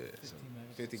 Yeah.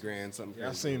 50 grand, something Yeah, I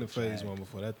crazy. seen the phase one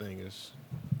before. That thing is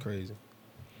crazy.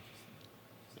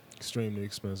 Extremely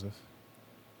expensive.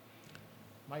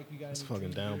 Mike, you got It's any fucking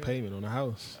dreams down here? payment on the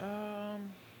house.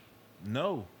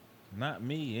 No, not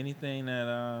me. Anything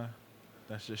that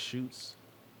just shoots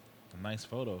a nice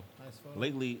photo. Nice photo.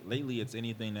 Lately, it's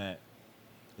anything that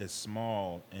is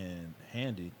small and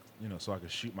handy, so I can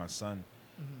shoot my son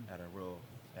at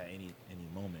any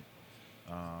moment.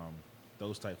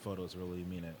 Those type photos really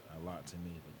mean a lot to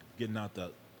me. But getting out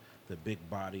the big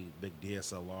body, big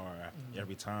DSLR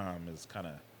every time is kind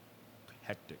of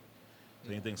hectic. So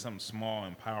anything something small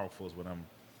and powerful is what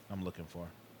I'm looking for.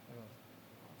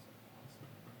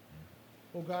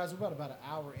 Well, guys, we're about an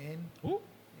hour in. Ooh.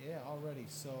 Yeah, already.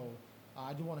 So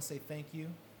I do want to say thank you,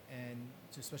 and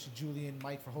to especially Julian,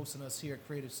 Mike, for hosting us here at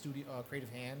Creative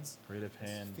Hands. Creative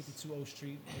Hands. 52 O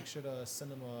Street. Make sure to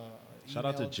send them a Shout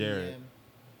out to email, Jared. DM.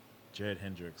 Jared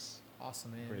Hendricks.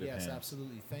 Awesome, man. Creative Yes, Hands.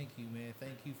 absolutely. Thank you, man.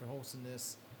 Thank you for hosting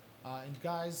this. And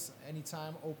guys,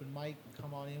 anytime, open mic,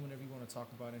 come on in whenever you want to talk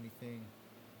about anything.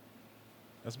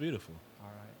 That's beautiful. All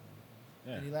right.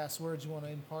 Yeah. Any last words you want to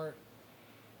impart?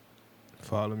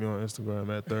 Follow me on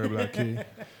Instagram at Third Black Key.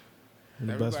 I'm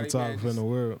the best Everybody, photographer man, in the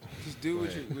world. Just do Go what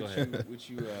ahead. Go you're ahead. what Give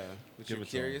you're it to 'em.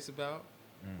 curious about.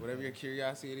 Whatever your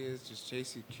curiosity it is, just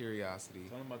chase your curiosity.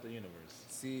 Tell them about the universe.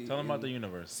 See. Tell them about and the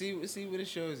universe. See what it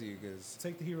shows you, because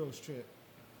Take the hero's trip.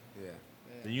 yeah.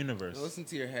 The universe. Don't listen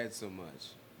to your head so much.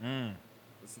 Mm.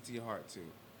 Listen to your heart too.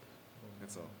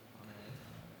 That's all.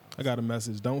 I got a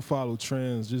message. Don't follow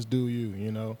trends. Just do you.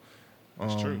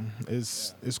 That's true.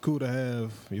 It's cool to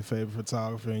have your favorite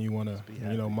photographer and you want be to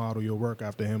happy. model your work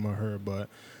after him or her, but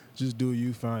just do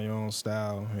you. Find your own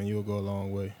style and you'll go a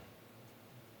long way.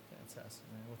 Fantastic,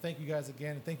 man. Well, thank you guys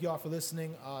again. And thank you all for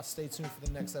listening. Stay tuned for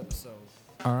the next episode.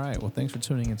 All right. Well, thanks for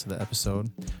tuning into the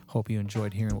episode. Hope you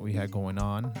enjoyed hearing what we had going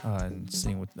on and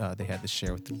seeing what they had to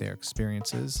share with their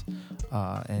experiences.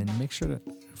 And make sure to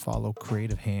follow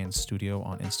Creative Hands Studio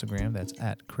on Instagram. That's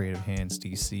at Creative Hands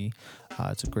DC.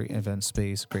 It's a great event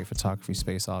space, great photography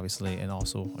space, obviously, and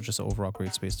also just an overall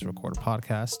great space to record a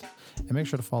podcast. And make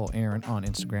sure to follow Aaron on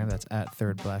Instagram. That's at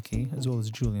Third Black Key, as well as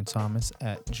Julian Thomas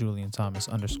at Julian Thomas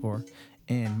 _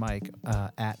 and Mike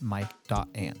at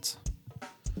Mike.ant.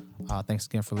 Thanks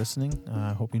again for listening.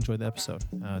 I hope you enjoyed the episode.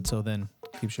 Until then,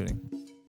 keep shooting.